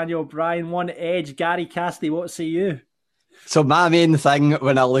 one Daniel Bryan, one Edge. Gary Cassidy, what say you? So my main thing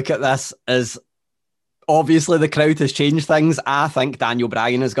when I look at this is obviously the crowd has changed things. I think Daniel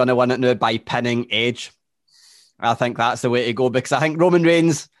Bryan is going to win it now by pinning Edge. I think that's the way to go, because I think Roman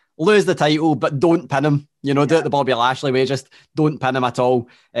Reigns lose the title, but don't pin him. Do it the Bobby Lashley way, just don't pin him at all.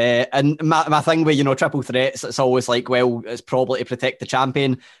 And my thing with, triple threats, it's always like, well, it's probably to protect the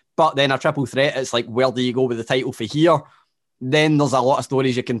champion. But then a triple threat, it's like, where do you go with the title for here? Then there's a lot of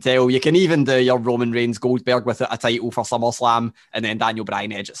stories you can tell. You can even do your Roman Reigns Goldberg with a title for SummerSlam, and then Daniel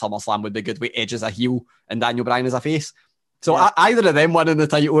Bryan Edge at SummerSlam would be good with Edge as a heel and Daniel Bryan as a face. So either of them winning the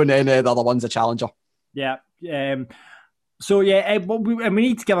title, and then the other one's a challenger. Yeah. We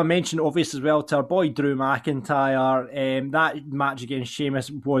need to give a mention, obviously, as well, to our boy Drew McIntyre. That match against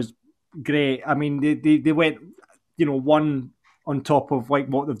Sheamus was great. I mean, they went, one on top of like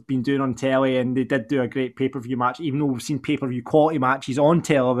what they've been doing on telly, and they did do a great pay-per-view match, even though we've seen pay-per-view quality matches on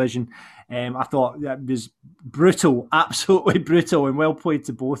television. I thought that was brutal, absolutely brutal, and well played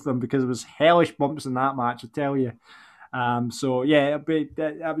to both of them, because there was hellish bumps in that match, I tell you. But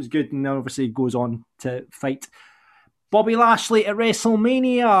that was good, and then obviously he goes on to fight Bobby Lashley at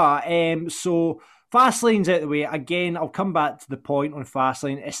WrestleMania. So Fastlane's out of the way. Again, I'll come back to the point on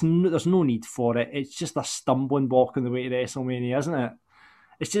Fastlane. There's no need for it. It's just a stumbling block on the way to WrestleMania, isn't it?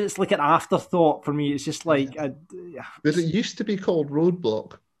 It's like an afterthought for me. It's just like... Did it used to be called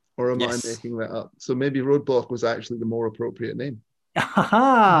Roadblock? Or am I making that up? So maybe Roadblock was actually the more appropriate name.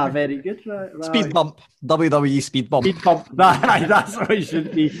 Aha, very good. Right. Speed bump. WWE speed bump. Speed bump. That's what it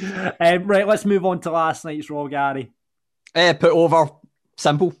should be. Right, let's move on to last night's Raw, Gary. Put over.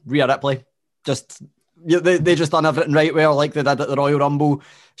 Simple. Rhea Ripley. They just done everything right, where like they did at the Royal Rumble.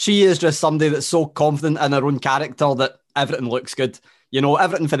 She is just somebody that's so confident in her own character that everything looks good.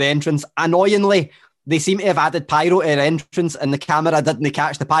 Everything for the entrance. Annoyingly, they seem to have added pyro to her entrance, and the camera didn't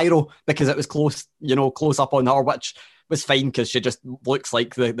catch the pyro because it was close up on her, which was fine because she just looks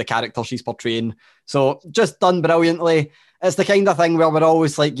like the character she's portraying. So just done brilliantly. It's the kind of thing where we're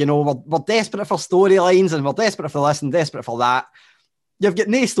always like, we're desperate for storylines, and we're desperate for this and desperate for that. You've got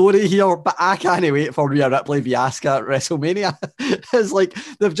no story here, but I can't wait for Rhea Ripley v Asuka at WrestleMania. It's like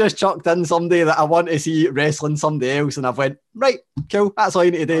they've just chucked in somebody that I want to see wrestling somebody else, and I've went, right, cool, that's all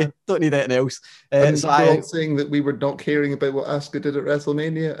you need to do. Don't need anything else. So saying that we were not caring about what Asuka did at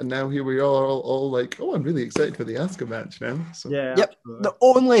WrestleMania, and now here we are all like, oh, I'm really excited for the Asuka match now. So. Yeah. Yep. The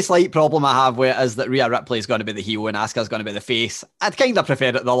only slight problem I have with it is that Rhea Ripley is going to be the heel and Asuka's going to be the face. I'd kind of prefer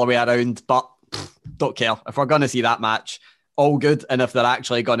it the other way around, but don't care. If we're going to see that match, all good. And if they're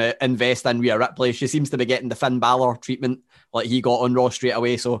actually going to invest in Rhea Ripley, she seems to be getting the Finn Balor treatment like he got on Raw straight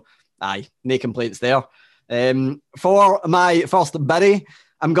away. So, no complaints there. For my first biddy,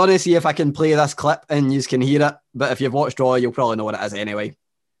 I'm going to see if I can play this clip and you can hear it. But if you've watched Raw, you'll probably know what it is anyway.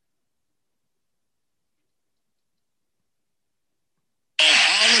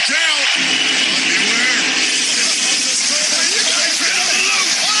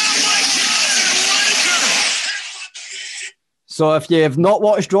 So if you've not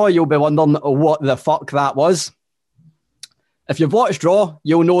watched Raw, you'll be wondering what the fuck that was. If you've watched Raw,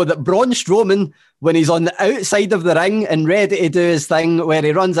 you'll know that Braun Strowman, when he's on the outside of the ring and ready to do his thing where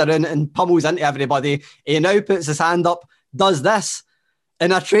he runs around and pummels into everybody, he now puts his hand up, does this,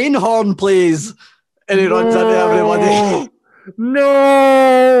 and a train horn plays, and he runs into everybody.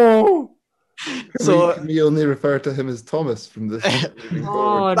 No! So we only refer to him as Thomas from this.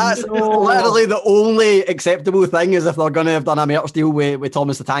 That's literally the only acceptable thing, is if they're going to have done a merch deal with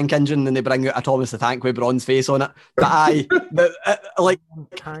Thomas the Tank Engine and they bring out a Thomas the Tank with Braun's face on it. But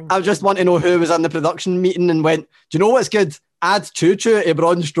I just want to know who was in the production meeting and went, do you know what's good? Add choo-choo to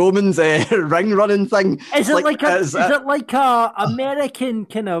Braun Strowman's ring running thing. Is it like a American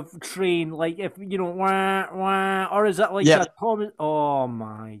kind of train, like if wah wah, or is it like a Thomas? Oh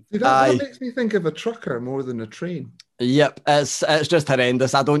my! See, that makes me think of a trucker more than a train. Yep, it's just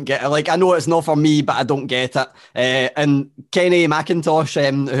horrendous. I don't get it. Like, I know it's not for me, but I don't get it. And Kenny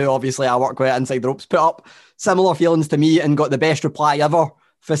McIntosh, who obviously I work with at Inside the Ropes, put up similar feelings to me and got the best reply ever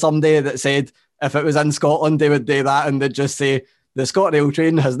for somebody that said, if it was in Scotland, they would do that and they'd just say, the ScotRail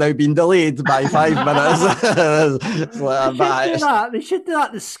train has now been delayed by 5 minutes. They should do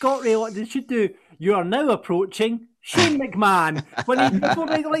that. The ScotRail, they should do, you are now approaching Shane McMahon. Before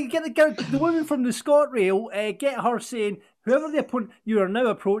they get the woman from the ScotRail, get her saying, whoever the opponent, you are now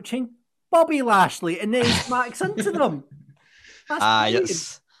approaching Bobby Lashley, and then he smacks into them.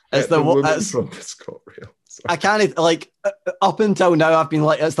 It's it's from ScotRail. I can't, like, up until now, I've been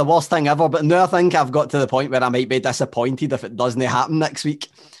like, it's the worst thing ever. But now I think I've got to the point where I might be disappointed if it doesn't happen next week.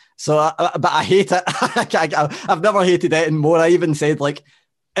 So, but I hate it. I've never hated it more. I even said, like,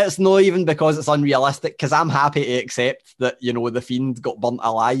 it's not even because it's unrealistic, because I'm happy to accept that, you know, the Fiend got burnt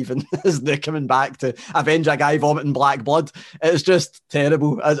alive and is now coming back to avenge a guy vomiting black blood. It's just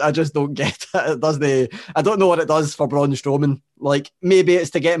terrible. I just don't get it. It doesn't. I don't know what it does for Braun Strowman. Like, maybe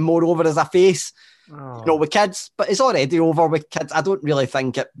it's to get him more over as a face, you know, with kids, but it's already over with kids. I don't really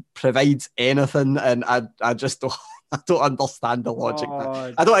think it provides anything, and I just don't. I don't understand the logic.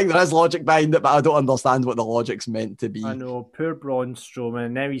 I don't think there is logic behind it, but I don't understand what the logic's meant to be. I know, poor Braun Strowman,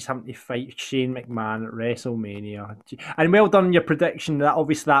 and now he's having to fight Shane McMahon at WrestleMania. And well done your prediction that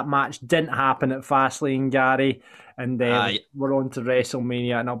obviously that match didn't happen at Fastlane, Gary, and then we're on to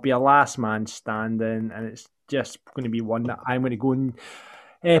WrestleMania, and it'll be a last man standing, and it's just going to be one that I'm going to go and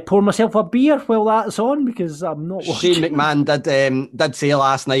pour myself a beer while that's on, because I'm not watching. Shane McMahon did say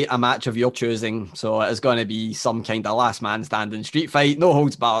last night a match of your choosing, so it's going to be some kind of last man standing street fight, no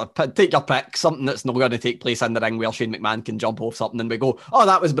holds barred, take your pick, something that's not going to take place in the ring where Shane McMahon can jump off something and we go, oh,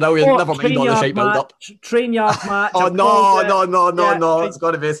 that was brilliant, never mind all the shite build up. Train yard match. Oh no, it's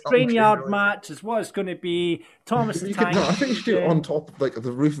going to be a train yard match is what it's going to be. Thomas the Tank. I think you should do it on top of like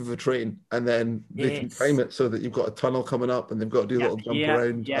the roof of a train, and then they can time it so that you've got a tunnel coming up and they've got to do a little jump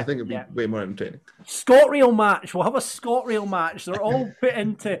around. I think it'd be way more entertaining. ScotRail match. We'll have a ScotRail match. They're all put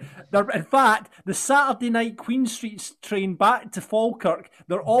into. In fact, the Saturday night Queen Street train back to Falkirk.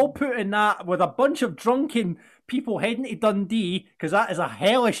 They're all put in that with a bunch of drunken people heading to Dundee, because that is a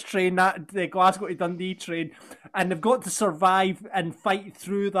hellish train, that the Glasgow to Dundee train, and they've got to survive and fight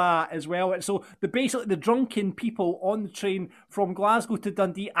through that as well. So basically the drunken people on the train from Glasgow to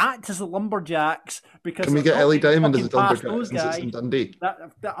Dundee act as the lumberjacks, because can we get Ellie Diamond as a lumberjack since it's in Dundee?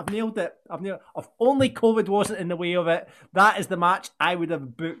 I've nailed it. If only COVID wasn't in the way of it, that is the match I would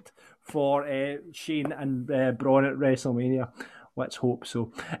have booked for Shane and Braun at WrestleMania. Let's hope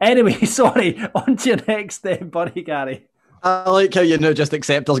so. Anyway, sorry, on to your next buddy, Gary. I like how you just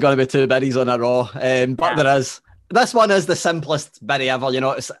accept there's going to be two biddies on a Raw, but there is. This one is the simplest biddy ever.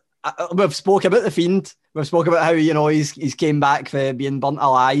 We've spoke about the Fiend. We've spoke about how he's came back for being burnt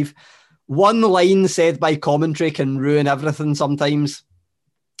alive. One line said by commentary can ruin everything sometimes.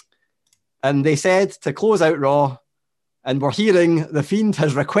 And they said to close out Raw, and we're hearing the Fiend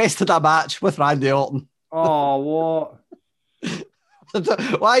has requested a match with Randy Orton. Oh, what?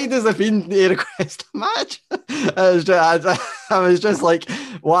 Why does the Fiend request a match? I was just like,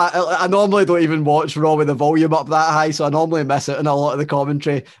 what? I normally don't even watch Raw with the volume up that high, so I normally miss it in a lot of the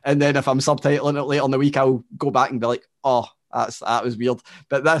commentary. And then if I'm subtitling it later on the week, I'll go back and be like, oh, that was weird.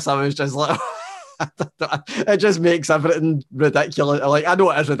 But this, I was just like, it just makes everything ridiculous. Like, I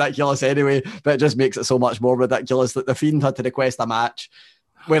know it is ridiculous anyway, but it just makes it so much more ridiculous that the Fiend had to request a match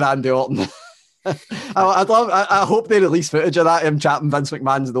with Randy Orton. I hope they release footage of that him chatting Vince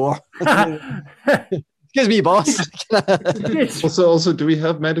McMahon's door. Excuse me, boss. also, do we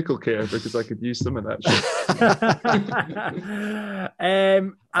have medical care? Because I could use some of that shit.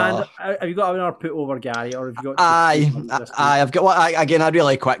 And have you got another put over, Gary, or have you got? I've got one again. A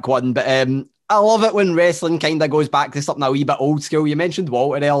really quick one, but I love it when wrestling kind of goes back to something a wee bit old school. You mentioned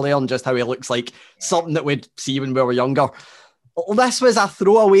Walter earlier and just how he looks like something that we'd see when we were younger. This was a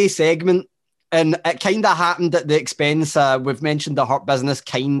throwaway segment. And it kind of happened at the expense. We've mentioned the Hurt Business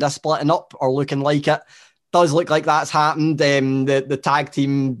kind of splitting up or looking like it. Does look like that's happened. The tag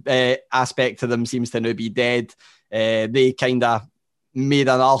team aspect to them seems to now be dead. They kind of made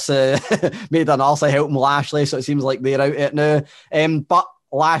an arse helping Lashley, so it seems like they're out it now. But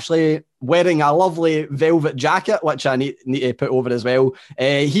Lashley wearing a lovely velvet jacket, which I need to put over as well.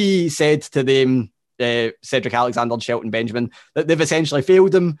 He said to them, Cedric Alexander and Shelton Benjamin, that they've essentially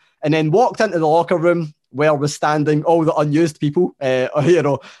failed him, and then walked into the locker room where was standing all the unused people.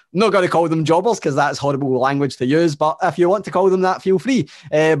 I'm not going to call them jobbers because that's horrible language to use, but if you want to call them that, feel free.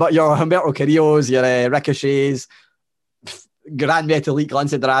 But your Humberto Carrillos, your Ricochets, Grand Metalik,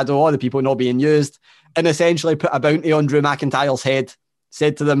 Lince Dorado, all the people not being used, and essentially put a bounty on Drew McIntyre's head,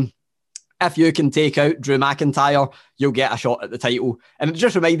 said to them, if you can take out Drew McIntyre, you'll get a shot at the title. And it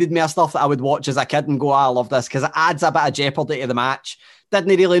just reminded me of stuff that I would watch as a kid and go, I love this, because it adds a bit of jeopardy to the match.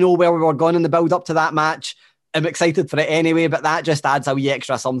 Didn't really know where we were going in the build up to that match. I'm excited for it anyway, but that just adds a wee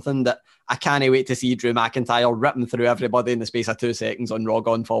extra something that I can't wait to see Drew McIntyre ripping through everybody in the space of 2 seconds on Raw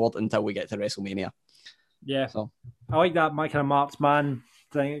going forward until we get to WrestleMania. Yeah. So I like that kind of marksman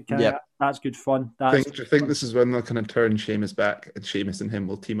thing. That's good fun. Do you think this is when they'll kind of turn Sheamus back and Sheamus and him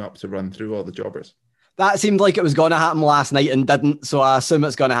will team up to run through all the jobbers? That seemed like it was going to happen last night and didn't, so I assume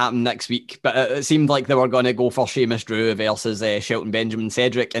it's going to happen next week. But it seemed like they were going to go for Sheamus Drew versus Shelton Benjamin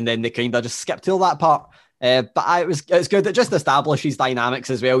Cedric, and then they kind of just skipped till that part. But it's good. It just establishes dynamics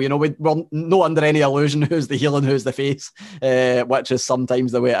as well. You know, we're not under any illusion who's the heel and who's the face, which is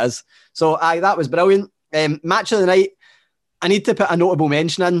sometimes the way it is. So that was brilliant. Match of the night, I need to put a notable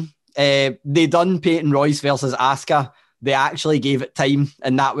mention in. They done Peyton Royce versus Asuka. They actually gave it time,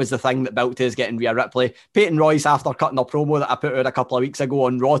 and that was the thing that built to us getting Rhea Ripley. Peyton Royce, after cutting a promo that I put out a couple of weeks ago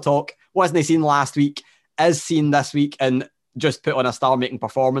on Raw Talk, wasn't seen last week, is seen this week, and just put on a star-making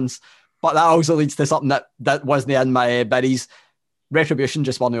performance. But that also leads to something that wasn't in my biddies. Retribution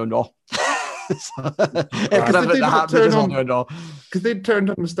just won on Raw. Because they'd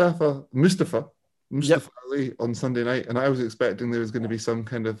turned on Mustafa Ali on Sunday night, and I was expecting there was going to be some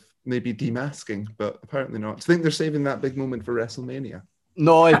kind of maybe demasking, but apparently not. I think they're saving that big moment for WrestleMania.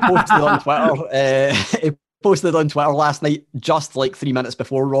 No, he posted on Twitter. He posted on Twitter last night, just like 3 minutes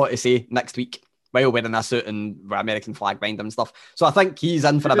before Raw, to say next week, while wearing a suit and American flag behind him and stuff. So I think he's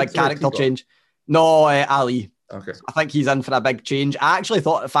in for a big character change. No, Ali. Okay. I think he's in for a big change. I actually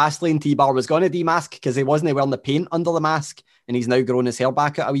thought Fastlane T-Bar was going to demask because he wasn't wearing the paint under the mask, and he's now grown his hair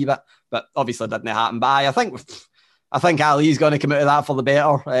back out a wee bit. But obviously didn't happen. But I think Ali's going to come out of that for the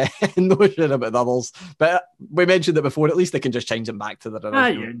better. No sure about the others. But we mentioned it before. At least they can just change him back to the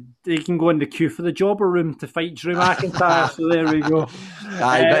original. They can go in the queue for the jobber room to fight Drew McIntyre. So there we go.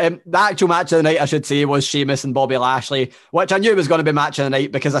 But the actual match of the night, I should say, was Sheamus and Bobby Lashley, which I knew was going to be match of the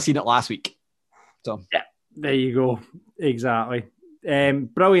night because I seen it last week. So yeah, there you go. Exactly.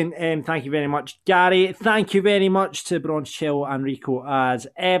 Brilliant. Thank you very much, Gary. Thank you very much to Bronze Chill and Rico as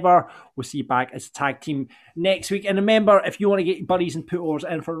ever. We'll see you back as a tag team next week. And remember, if you want to get your buddies and put orders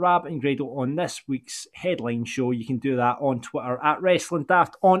in for Rab and Grado on this week's headline show, you can do that on Twitter at Wrestling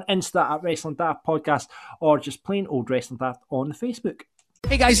Daft, on Insta at Wrestling Daft Podcast, or just plain old Wrestling Daft on the Facebook.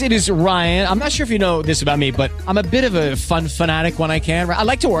 Hey guys, it is Ryan. I'm not sure if you know this about me, but I'm a bit of a fun fanatic when I can. I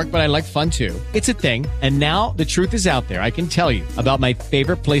like to work, but I like fun too. It's a thing. And now the truth is out there. I can tell you about my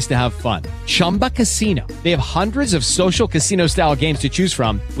favorite place to have fun. Chumba Casino. They have hundreds of social casino style games to choose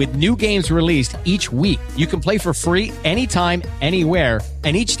from with new games released each week. You can play for free anytime, anywhere.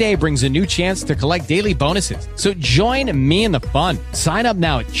 And each day brings a new chance to collect daily bonuses. So join me in the fun. Sign up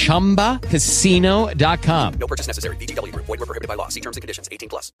now at ChumbaCasino.com. No purchase necessary. VGW Group. Void where prohibited by law. See terms and conditions.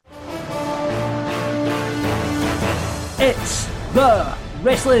 18+. It's the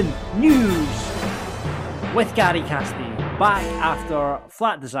Wrestling News with Gary Cassidy, back after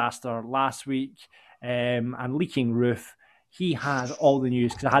Flat Disaster last week and Leaking Roof. He has all the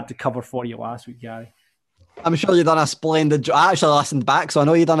news because I had to cover for you last week, Gary. I'm sure you've done a splendid job. I actually listened back, so I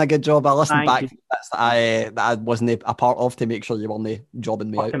know you've done a good job. I listened back to bits that I wasn't a part of to make sure you weren't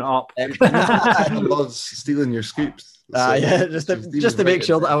jobbing me fucking out. I was stealing your scoops. Yeah, just to make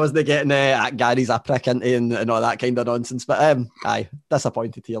sure that I wasn't getting Gary's a prick into and all that kind of nonsense. But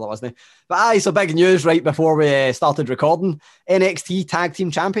disappointed to hear that, wasn't he? But so big news right before we started recording. NXT Tag Team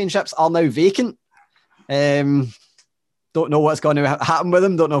Championships are now vacant. Don't know what's going to happen with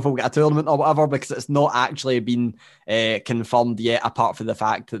them. Don't know if we'll get a tournament or whatever because it's not actually been confirmed yet, apart from the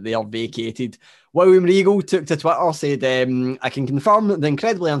fact that they are vacated. William Regal took to Twitter, said, I can confirm the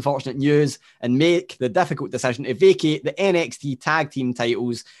incredibly unfortunate news and make the difficult decision to vacate the NXT tag team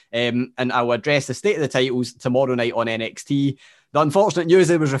titles, and I will address the state of the titles tomorrow night on NXT. The unfortunate news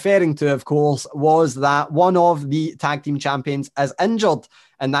I was referring to, of course, was that one of the tag team champions is injured,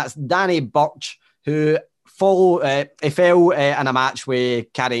 and that's Danny Burch, who fell in a match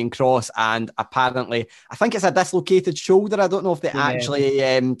with Karrion Kross, and apparently, I think it's a dislocated shoulder. I don't know if they actually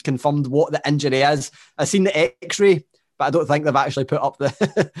confirmed what the injury is. I've seen the X-ray, but I don't think they've actually put up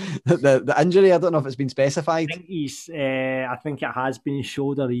the injury. I don't know if it's been specified. I think it has been his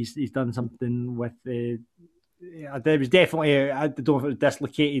shoulder. He's done something with the. There was definitely, I don't know if it was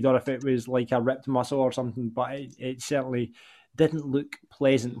dislocated or if it was like a ripped muscle or something, but it certainly didn't look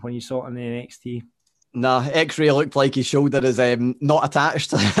pleasant when you saw it in the NXT. No, X-ray looked like his shoulder is not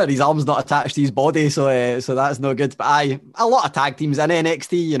attached, or his arm's not attached to his body, so that's no good. But a lot of tag teams in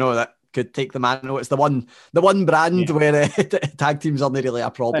NXT, that could take the mantle. It's the one brand where tag teams aren't really a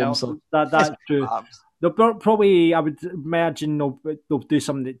problem. Well, so that's true. They'll probably, I would imagine, they'll do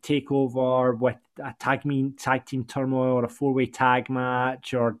something to take over with a tag team turmoil or a 4-way tag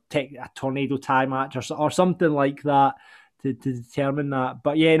match or take a tornado tag match or something like that. To determine that.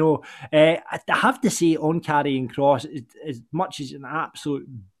 But I have to say on Karrion Kross, as much as an absolute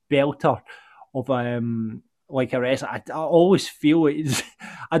belter of like a wrestler, I always feel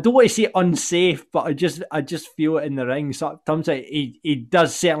I don't want to say unsafe, but I just feel it in the ring. Sometimes he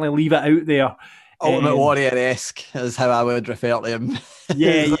does certainly leave it out there. Ultimate Warrior-esque is how I would refer to him.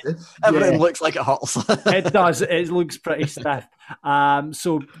 Yeah, everything looks like it hurts. It does. It looks pretty stiff.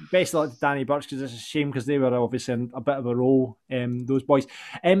 So best of luck to Danny Burch, because it's a shame because they were obviously in a bit of a roll. Those boys.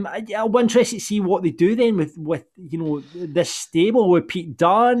 I'll be interested to see what they do then with this stable with Pete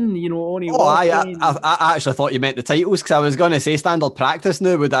Dunne. I actually thought you meant the titles, because I was going to say standard practice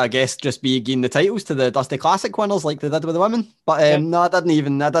now would, I guess, just be giving the titles to the Dusty Classic winners like they did with the women. But no, I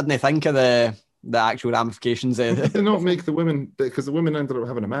didn't think of the actual ramifications. Did they not make the women, because the women ended up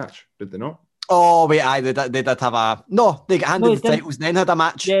having a match, did they not? Oh wait, they did have a they got handed the titles and then had a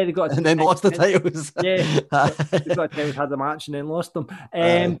match. Yeah, they got and then lost the titles. Yeah, they got titles, had the match and then lost them.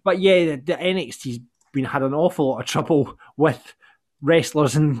 But yeah, the NXT's had an awful lot of trouble with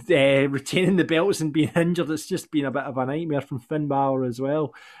wrestlers and retaining the belts and being injured. It's just been a bit of a nightmare from Finn Balor as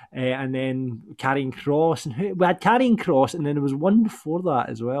well, and then Karrion Kross, and we had Karrion Kross, and then there was one before that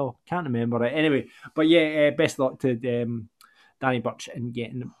as well. Can't remember it anyway. But yeah, best of luck to Danny Burch in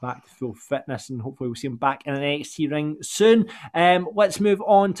getting back to full fitness, and hopefully we'll see him back in an NXT ring soon. Let's move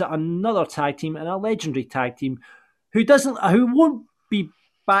on to another tag team, and a legendary tag team who won't be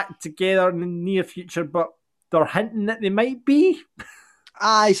back together in the near future, but they're hinting that they might be.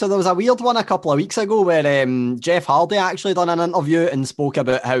 Aye, so there was a weird one a couple of weeks ago where Jeff Hardy actually done an interview and spoke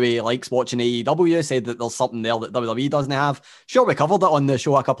about how he likes watching AEW, said that there's something there that WWE doesn't have. Sure, we covered it on the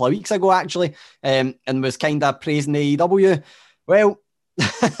show a couple of weeks ago, actually, and was kind of praising AEW. Well,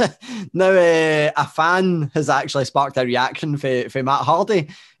 now a fan has actually sparked a reaction for Matt Hardy,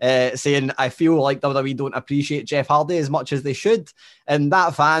 saying, I feel like WWE don't appreciate Jeff Hardy as much as they should. And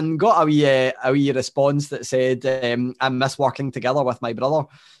that fan got a wee response that said, I miss working together with my brother.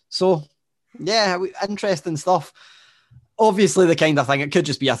 So, yeah, interesting stuff. Obviously, the kind of thing, it could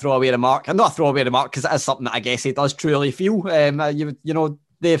just be a throwaway remark. And not a throwaway remark, because it is something that I guess he does truly feel.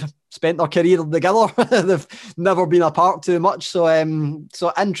 They've spent their career together. They've never been apart too much. So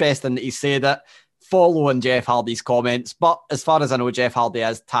interesting that he said it following Jeff Hardy's comments. But as far as I know, Jeff Hardy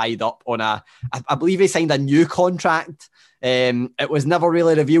is tied up on I believe he signed a new contract. It was never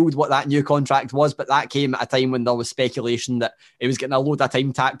really revealed what that new contract was, but that came at a time when there was speculation that he was getting a load of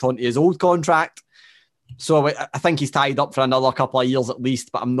time tacked onto his old contract. So I think he's tied up for another couple of years at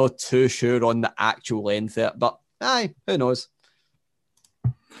least, but I'm not too sure on the actual length of it. But aye, who knows?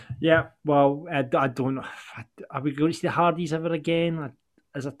 Yeah, well, I don't know. Are we going to see the Hardys ever again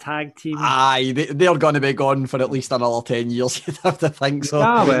as a tag team? Aye, they're going to be gone for at least another 10 years, you'd have to think so.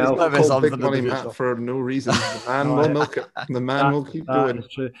 Ah, well, big money Matt for no reason. The man will milk it. The man will keep going.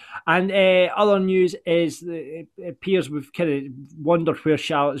 That's true. And other news is it appears we've kind of wondered where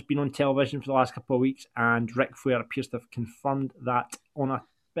Charlotte has been on television for the last couple of weeks, and Ric Flair appears to have confirmed that on a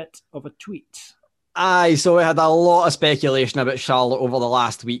bit of a tweet. Aye, so we had a lot of speculation about Charlotte over the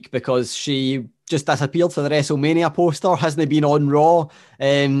last week because she just disappeared for the WrestleMania poster, hasn't been on Raw.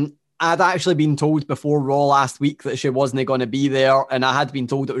 I'd actually been told before Raw last week that she wasn't going to be there, and I had been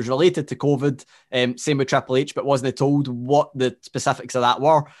told it was related to COVID, same with Triple H, but wasn't told what the specifics of that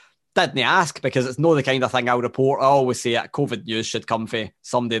were. Didn't ask, because it's not the kind of thing I'll report. I always say that COVID news should come from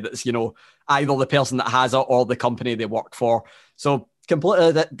somebody that's, either the person that has it or the company they work for. So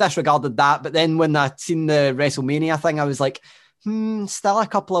completely disregarded that. But then when I seen the WrestleMania thing, I was like, still a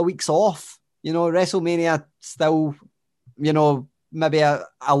couple of weeks off. WrestleMania still, maybe a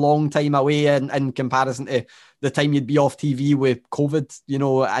long time away in comparison to the time you'd be off TV with COVID,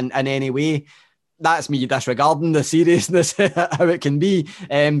 in any way. That's me disregarding the seriousness, how it can be.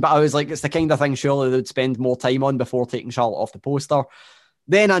 But I was like, it's the kind of thing surely they'd spend more time on before taking Charlotte off the poster.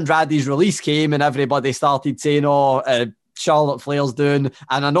 Then Andrade's release came and everybody started saying, Charlotte Flair's doing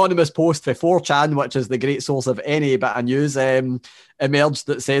an anonymous post for 4chan, which is the great source of any bit of news, emerged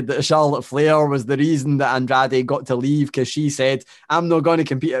that said that Charlotte Flair was the reason that Andrade got to leave, because she said, I'm not going to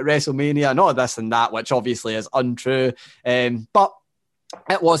compete at WrestleMania, not this and that, which obviously is untrue. But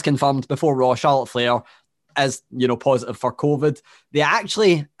it was confirmed before Raw, Charlotte Flair is, positive for COVID. They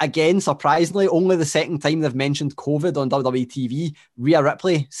actually, again, surprisingly, only the second time they've mentioned COVID on WWE TV, Rhea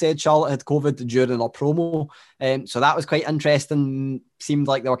Ripley said Charlotte had COVID during her promo. So that was quite interesting. Seemed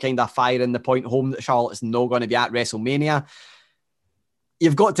like they were kind of firing the point home that Charlotte's not going to be at WrestleMania.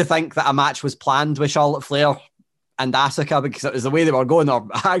 You've got to think that a match was planned with Charlotte Flair and Asuka, because it was the way they were going. Or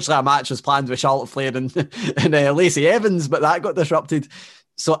actually, a match was planned with Charlotte Flair and Lacey Evans, but that got disrupted.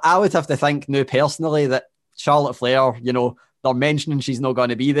 So I would have to think now personally that Charlotte Flair, they're mentioning she's not going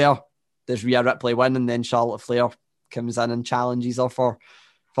to be there. Does Rhea Ripley win, and then Charlotte Flair comes in and challenges her for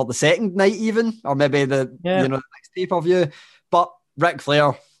the second night even, or maybe the next pay-per-view. But Ric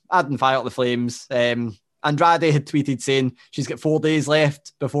Flair adding fire to the flames. Andrade had tweeted saying she's got 4 days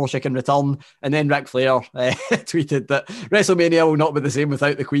left before she can return, and then Ric Flair tweeted that WrestleMania will not be the same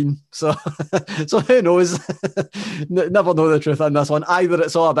without the Queen. So who knows? Never know the truth on this one. Either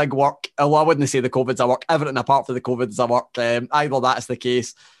it's all a big work, although I wouldn't say the COVID's a work. Everything apart from the COVID's a work. Either that's the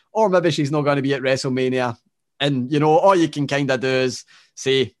case, or maybe she's not going to be at WrestleMania. And, all you can kind of do is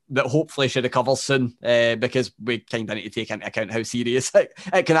say that hopefully she recovers soon, because we kind of need to take into account how serious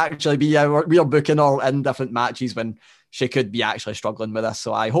it can actually be. We are booking her in different matches when she could be actually struggling with this.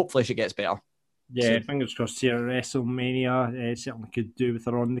 So hopefully she gets better. Yeah, fingers crossed here at WrestleMania. Certainly could do with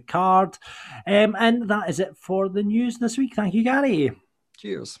her on the card. And that is it for the news this week. Thank you, Gary.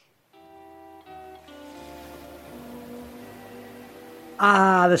 Cheers.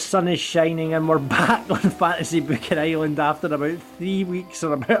 The sun is shining and we're back on Fantasy Booking Island after about 3 weeks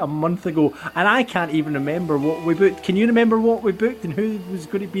or about a month ago. And I can't even remember what we booked. Can you remember what we booked and who was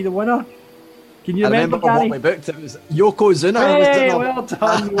going to be the winner? Can you remember what we booked? It was Yokozuna. Hey, well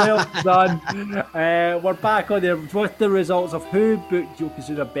done, well done. We're back on there with the results of who booked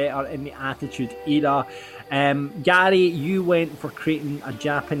Yokozuna better in the Attitude Era. Gary, you went for creating a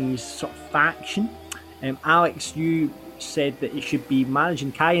Japanese sort of faction. Alex, you said that it should be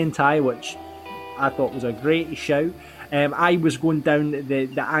managing Kaientai, which I thought was a great shout. I was going down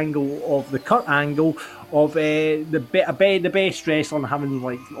the angle of the Kurt Angle of the best wrestling, having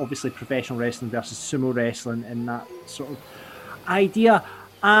like obviously professional wrestling versus sumo wrestling and that sort of idea.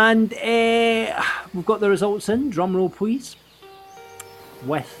 And we've got the results in. Drum roll, please.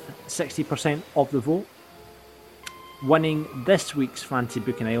 With 60% of the vote, winning this week's Fantasy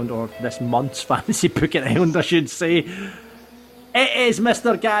Booking Island, or this month's Fantasy Booking Island, I should say, it is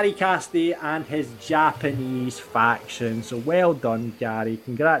Mr. Gary Cassidy and his Japanese faction. So well done, Gary.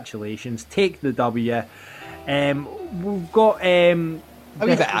 Congratulations. Take the W. We've got a wee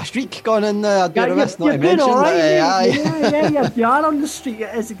bit of a streak going in there. I'd be remiss not to mention that. You are on the street.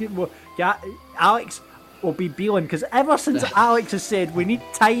 It is a good one. Alex will be beeling, because ever since Alex has said we need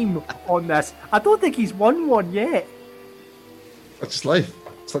time on this, I don't think he's won one yet. Such is life.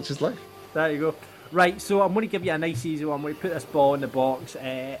 Such is life. There you go. Right, so I'm going to give you a nice easy one. I'm going to put this ball in the box,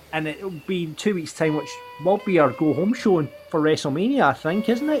 and it'll be in 2 weeks' time, which will be our go-home show for WrestleMania, I think,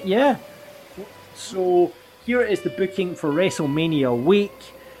 isn't it? Yeah. So here is the booking for WrestleMania week.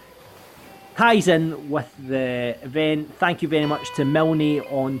 Ties in with the event. Thank you very much to Milne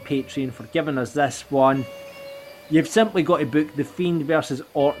on Patreon for giving us this one. You've simply got to book the Fiend versus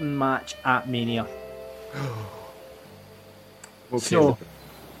Orton match at Mania.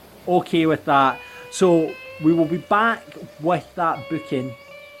 Okay with that. So we will be back with that booking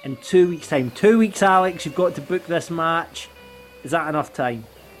in 2 weeks' time. 2 weeks, Alex, you've got to book this match. Is that enough time?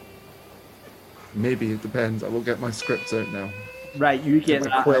 Maybe, it depends. I will get my scripts out now. Right, you get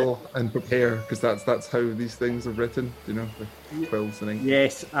that. Quill and prepare, because that's how these things are written, with quills and ink.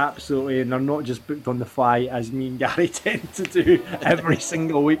 Yes, absolutely, and they're not just booked on the fly as me and Gary tend to do every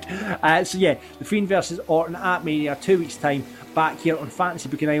single week. So yeah, the Fiend versus Orton at Mania, 2 weeks' time, back here on Fantasy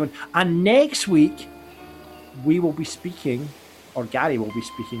Booking Island. And next week, we will be speaking, or Gary will be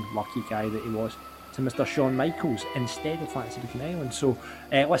speaking, lucky guy that he was, to Mr. Shawn Michaels instead of Fantasy Booking Island. So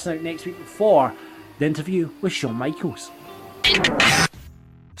listen out next week for the interview with Shawn Michaels.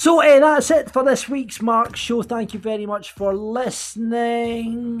 So that's it for this week's Mark Show. Thank you very much for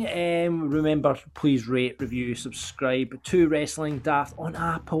listening. Remember, please rate, review, subscribe to Wrestling Daft on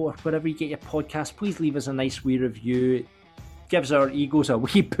Apple or wherever you get your podcast. Please leave us a nice wee review. It gives our egos a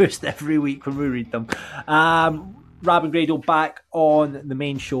wee boost every week when we read them. Rab and Grado back on the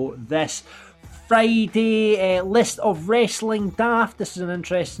main show this Friday. List of Wrestling Daft. This is an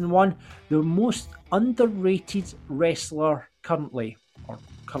interesting one. The most underrated wrestler currently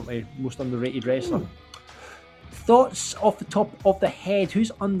most underrated wrestler. Thoughts off the top of the head,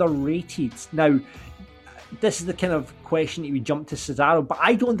 who's underrated? Now, this is the kind of question that we jump to Cesaro, but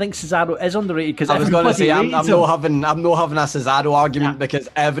I don't think Cesaro is underrated, because I was going to say I'm not having a Cesaro argument, because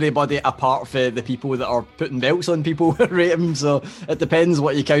everybody apart from the people that are putting belts on people rate him. So it depends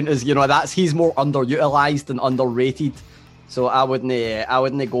what you count as. He's more underutilized and underrated. So I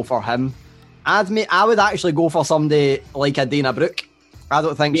wouldn't go for him. I would actually go for somebody like a Dana Brooke. I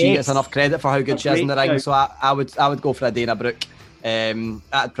don't think she gets enough credit for how good she is in the ring, so I would go for a Dana Brooke.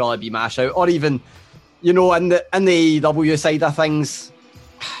 That'd probably be my shout. Or even, in the AEW side of things,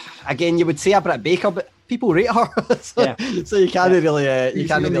 again, you would say a Britt Baker, but people rate her, so you can't really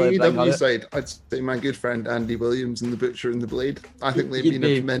bring her. Side, I'd say my good friend Andy Williams and the Butcher and the Blade. I think they've been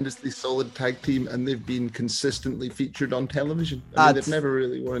a tremendously solid tag team, and they've been consistently featured on television. They've never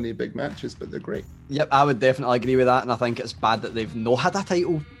really won any big matches, but they're great. Yep, I would definitely agree with that, and I think it's bad that they've not had a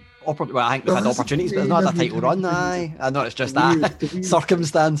title I think they've had opportunities, but there's not a title run. Aye, I know it's just that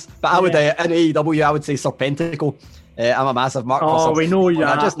circumstance. But I would in AEW, I would say Serpentico. I'm a massive Mark. Oh, we know you.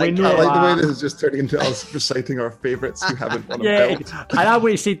 I like the way this is just turning into us reciting our favourites who haven't won a belt. And I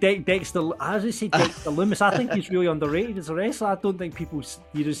would say Dexter Lumis. I think he's really underrated as a wrestler. I don't think people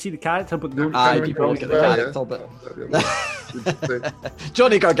see the character, but don't. People look at the character, but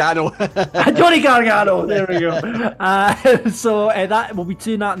Johnny Gargano. Johnny Gargano. There we go. So that we'll be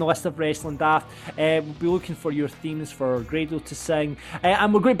doing that on the list of Wrestling Daft. We'll be looking for your themes for Grado to sing,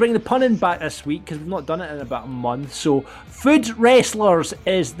 and we're going to bring the punning back this week because we've not done it in about a month. So food wrestlers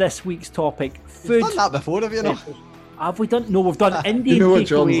is this week's topic. We've done that before, have you not? Have we done? No, we've done Indian. You know what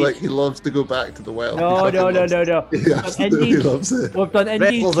John's like? He loves to go back to the well. No. He absolutely loves it. We've done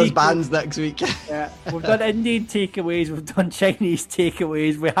Indian wrestlers as bands next week. Yeah, we've done Indian takeaways. We've done Chinese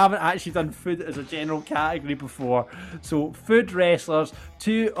takeaways. We haven't actually done food as a general category before. So food wrestlers.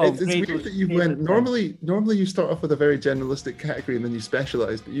 It's weird that you went. Normally you start off with a very generalistic category and then you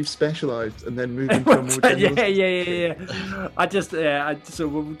specialise, but you've specialised and then moved into a more generalistic. Yeah. So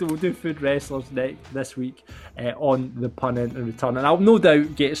we'll do food wrestlers this week on the Pun and Return, and I'll no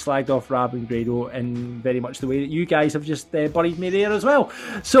doubt get slagged off Rab and Grado in very much the way that you guys have just buried me there as well.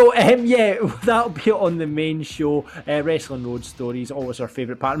 So that'll be on the main show. Wrestling Road Stories, always our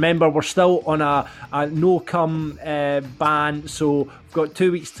favourite part. Remember, we're still on a no-cum ban, so we've got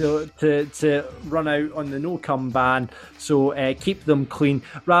 2 weeks to run out on the no-cum ban, so keep them clean.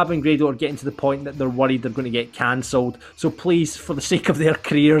 Rab and Grado are getting to the point that they're worried they're going to get cancelled, so please, for the sake of their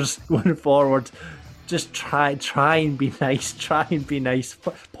careers going forward, just try and be nice.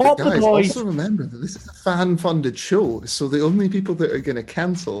 Pop the boys. Also remember that this is a fan-funded show, so the only people that are going to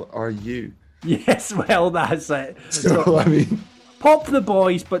cancel are you. Yes, well, that's it. So I mean, pop the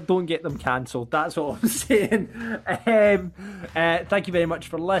boys, but don't get them cancelled. That's what I'm saying. Thank you very much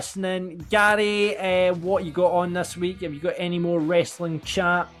for listening. Gary, what you got on this week? Have you got any more wrestling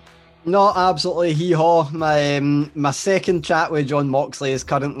chat? No, absolutely hee-haw. My second chat with John Moxley is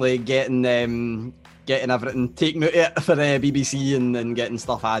currently getting everything taken out for the BBC and getting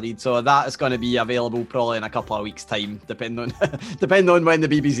stuff added. So that is going to be available probably in a couple of weeks' time, depending on when the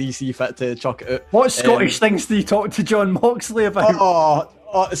BBC see fit to chuck it out. What Scottish things do you talk to John Moxley about?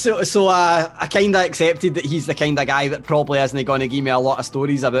 So I kind of accepted that he's the kind of guy that probably isn't going to give me a lot of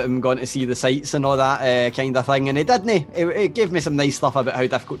stories about him going to see the sights and all that kind of thing, and he didn't. He gave me some nice stuff about how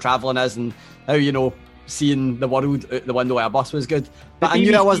difficult travelling is and how, seeing the world out the window of a bus was good. But I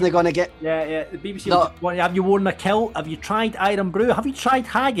knew I wasn't going to get... Yeah, the BBC... Have you worn a kilt? Have you tried Iron Brew? Have you tried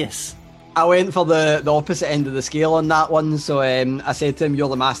haggis? I went for the opposite end of the scale on that one, so I said to him, you're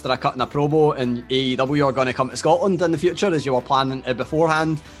the master of cutting a promo, and AEW are going to come to Scotland in the future, as you were planning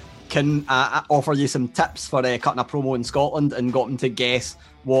beforehand. Can I offer you some tips for cutting a promo in Scotland, and got him to guess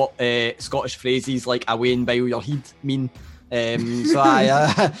what Scottish phrases like away and bile your head mean. So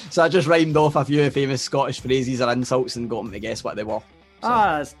I just rhymed off a few famous Scottish phrases or insults and got him to guess what they were.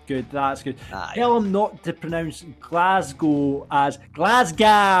 So. That's good. Tell him not to pronounce Glasgow as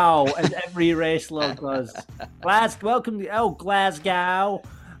Glasgow, as every wrestler does. Welcome to Glasgow.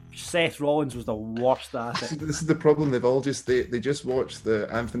 Seth Rollins was the worst at it. This is the problem. They've all they just watched the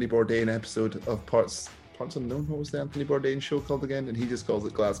Anthony Bourdain episode of Parts Unknown. What was the Anthony Bourdain show called again? And he just calls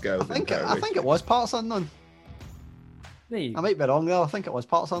it Glasgow. I think it was Parts Unknown. I might be wrong there. I think it was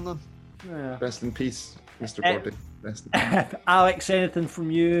Parts Unknown. Yeah. Rest in peace, Mr. Bourdain. Alex, anything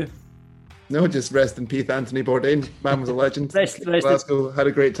from you? No, just rest in peace, Anthony Bourdain. Man was a legend. Glasgow had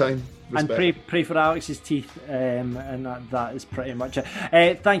a great time. Respect. And pray for Alex's teeth, and that is pretty much it.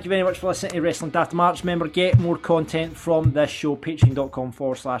 Thank you very much for listening to Wrestling Daft March. Remember, get more content from this show,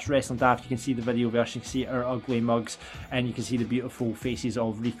 patreon.com/Wrestling Daft. You can see the video version, you can see our ugly mugs, and you can see the beautiful faces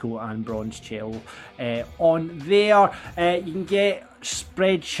of Rico and Bronze Cello on there. You can get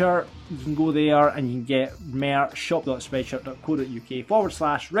Spreadshirt, you can go there and you can get merch,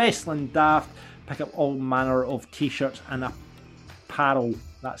 shop.spreadshirt.co.uk/Wrestling Daft. Pick up all manner of t-shirts and apparel.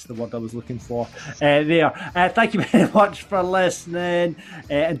 That's the word I was looking for there. Thank you very much for listening.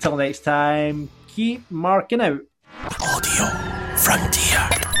 Until next time, keep marking out. Audio Frontier.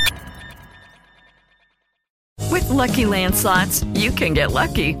 With Lucky Land Slots, you can get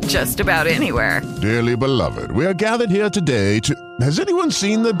lucky just about anywhere. Dearly beloved, we are gathered here today to... Has anyone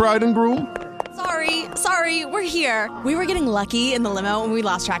seen the bride and groom? Sorry, we're here. We were getting lucky in the limo and we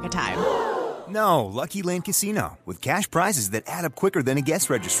lost track of time. No, Lucky Land Casino, with cash prizes that add up quicker than a guest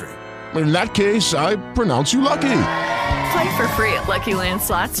registry. In that case, I pronounce you lucky. Play for free at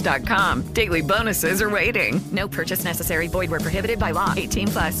LuckyLandSlots.com. Daily bonuses are waiting. No purchase necessary. Void where prohibited by law.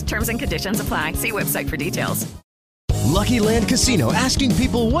 18+. Terms and conditions apply. See website for details. Lucky Land Casino, asking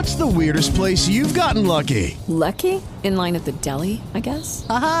people, what's the weirdest place you've gotten lucky? Lucky? In line at the deli, I guess?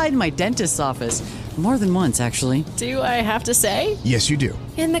 Aha, in my dentist's office. More than once, actually. Do I have to say? Yes, you do.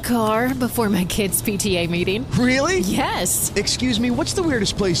 In the car before my kids' PTA meeting. Really? Yes. Excuse me, what's the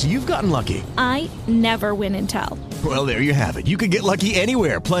weirdest place you've gotten lucky? I never win and tell. Well, there you have it. You can get lucky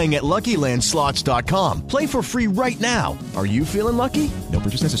anywhere, playing at LuckyLandSlots.com. Play for free right now. Are you feeling lucky? No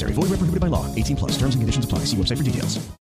purchase necessary. Void where prohibited by law. 18+. Terms and conditions apply. See website for details.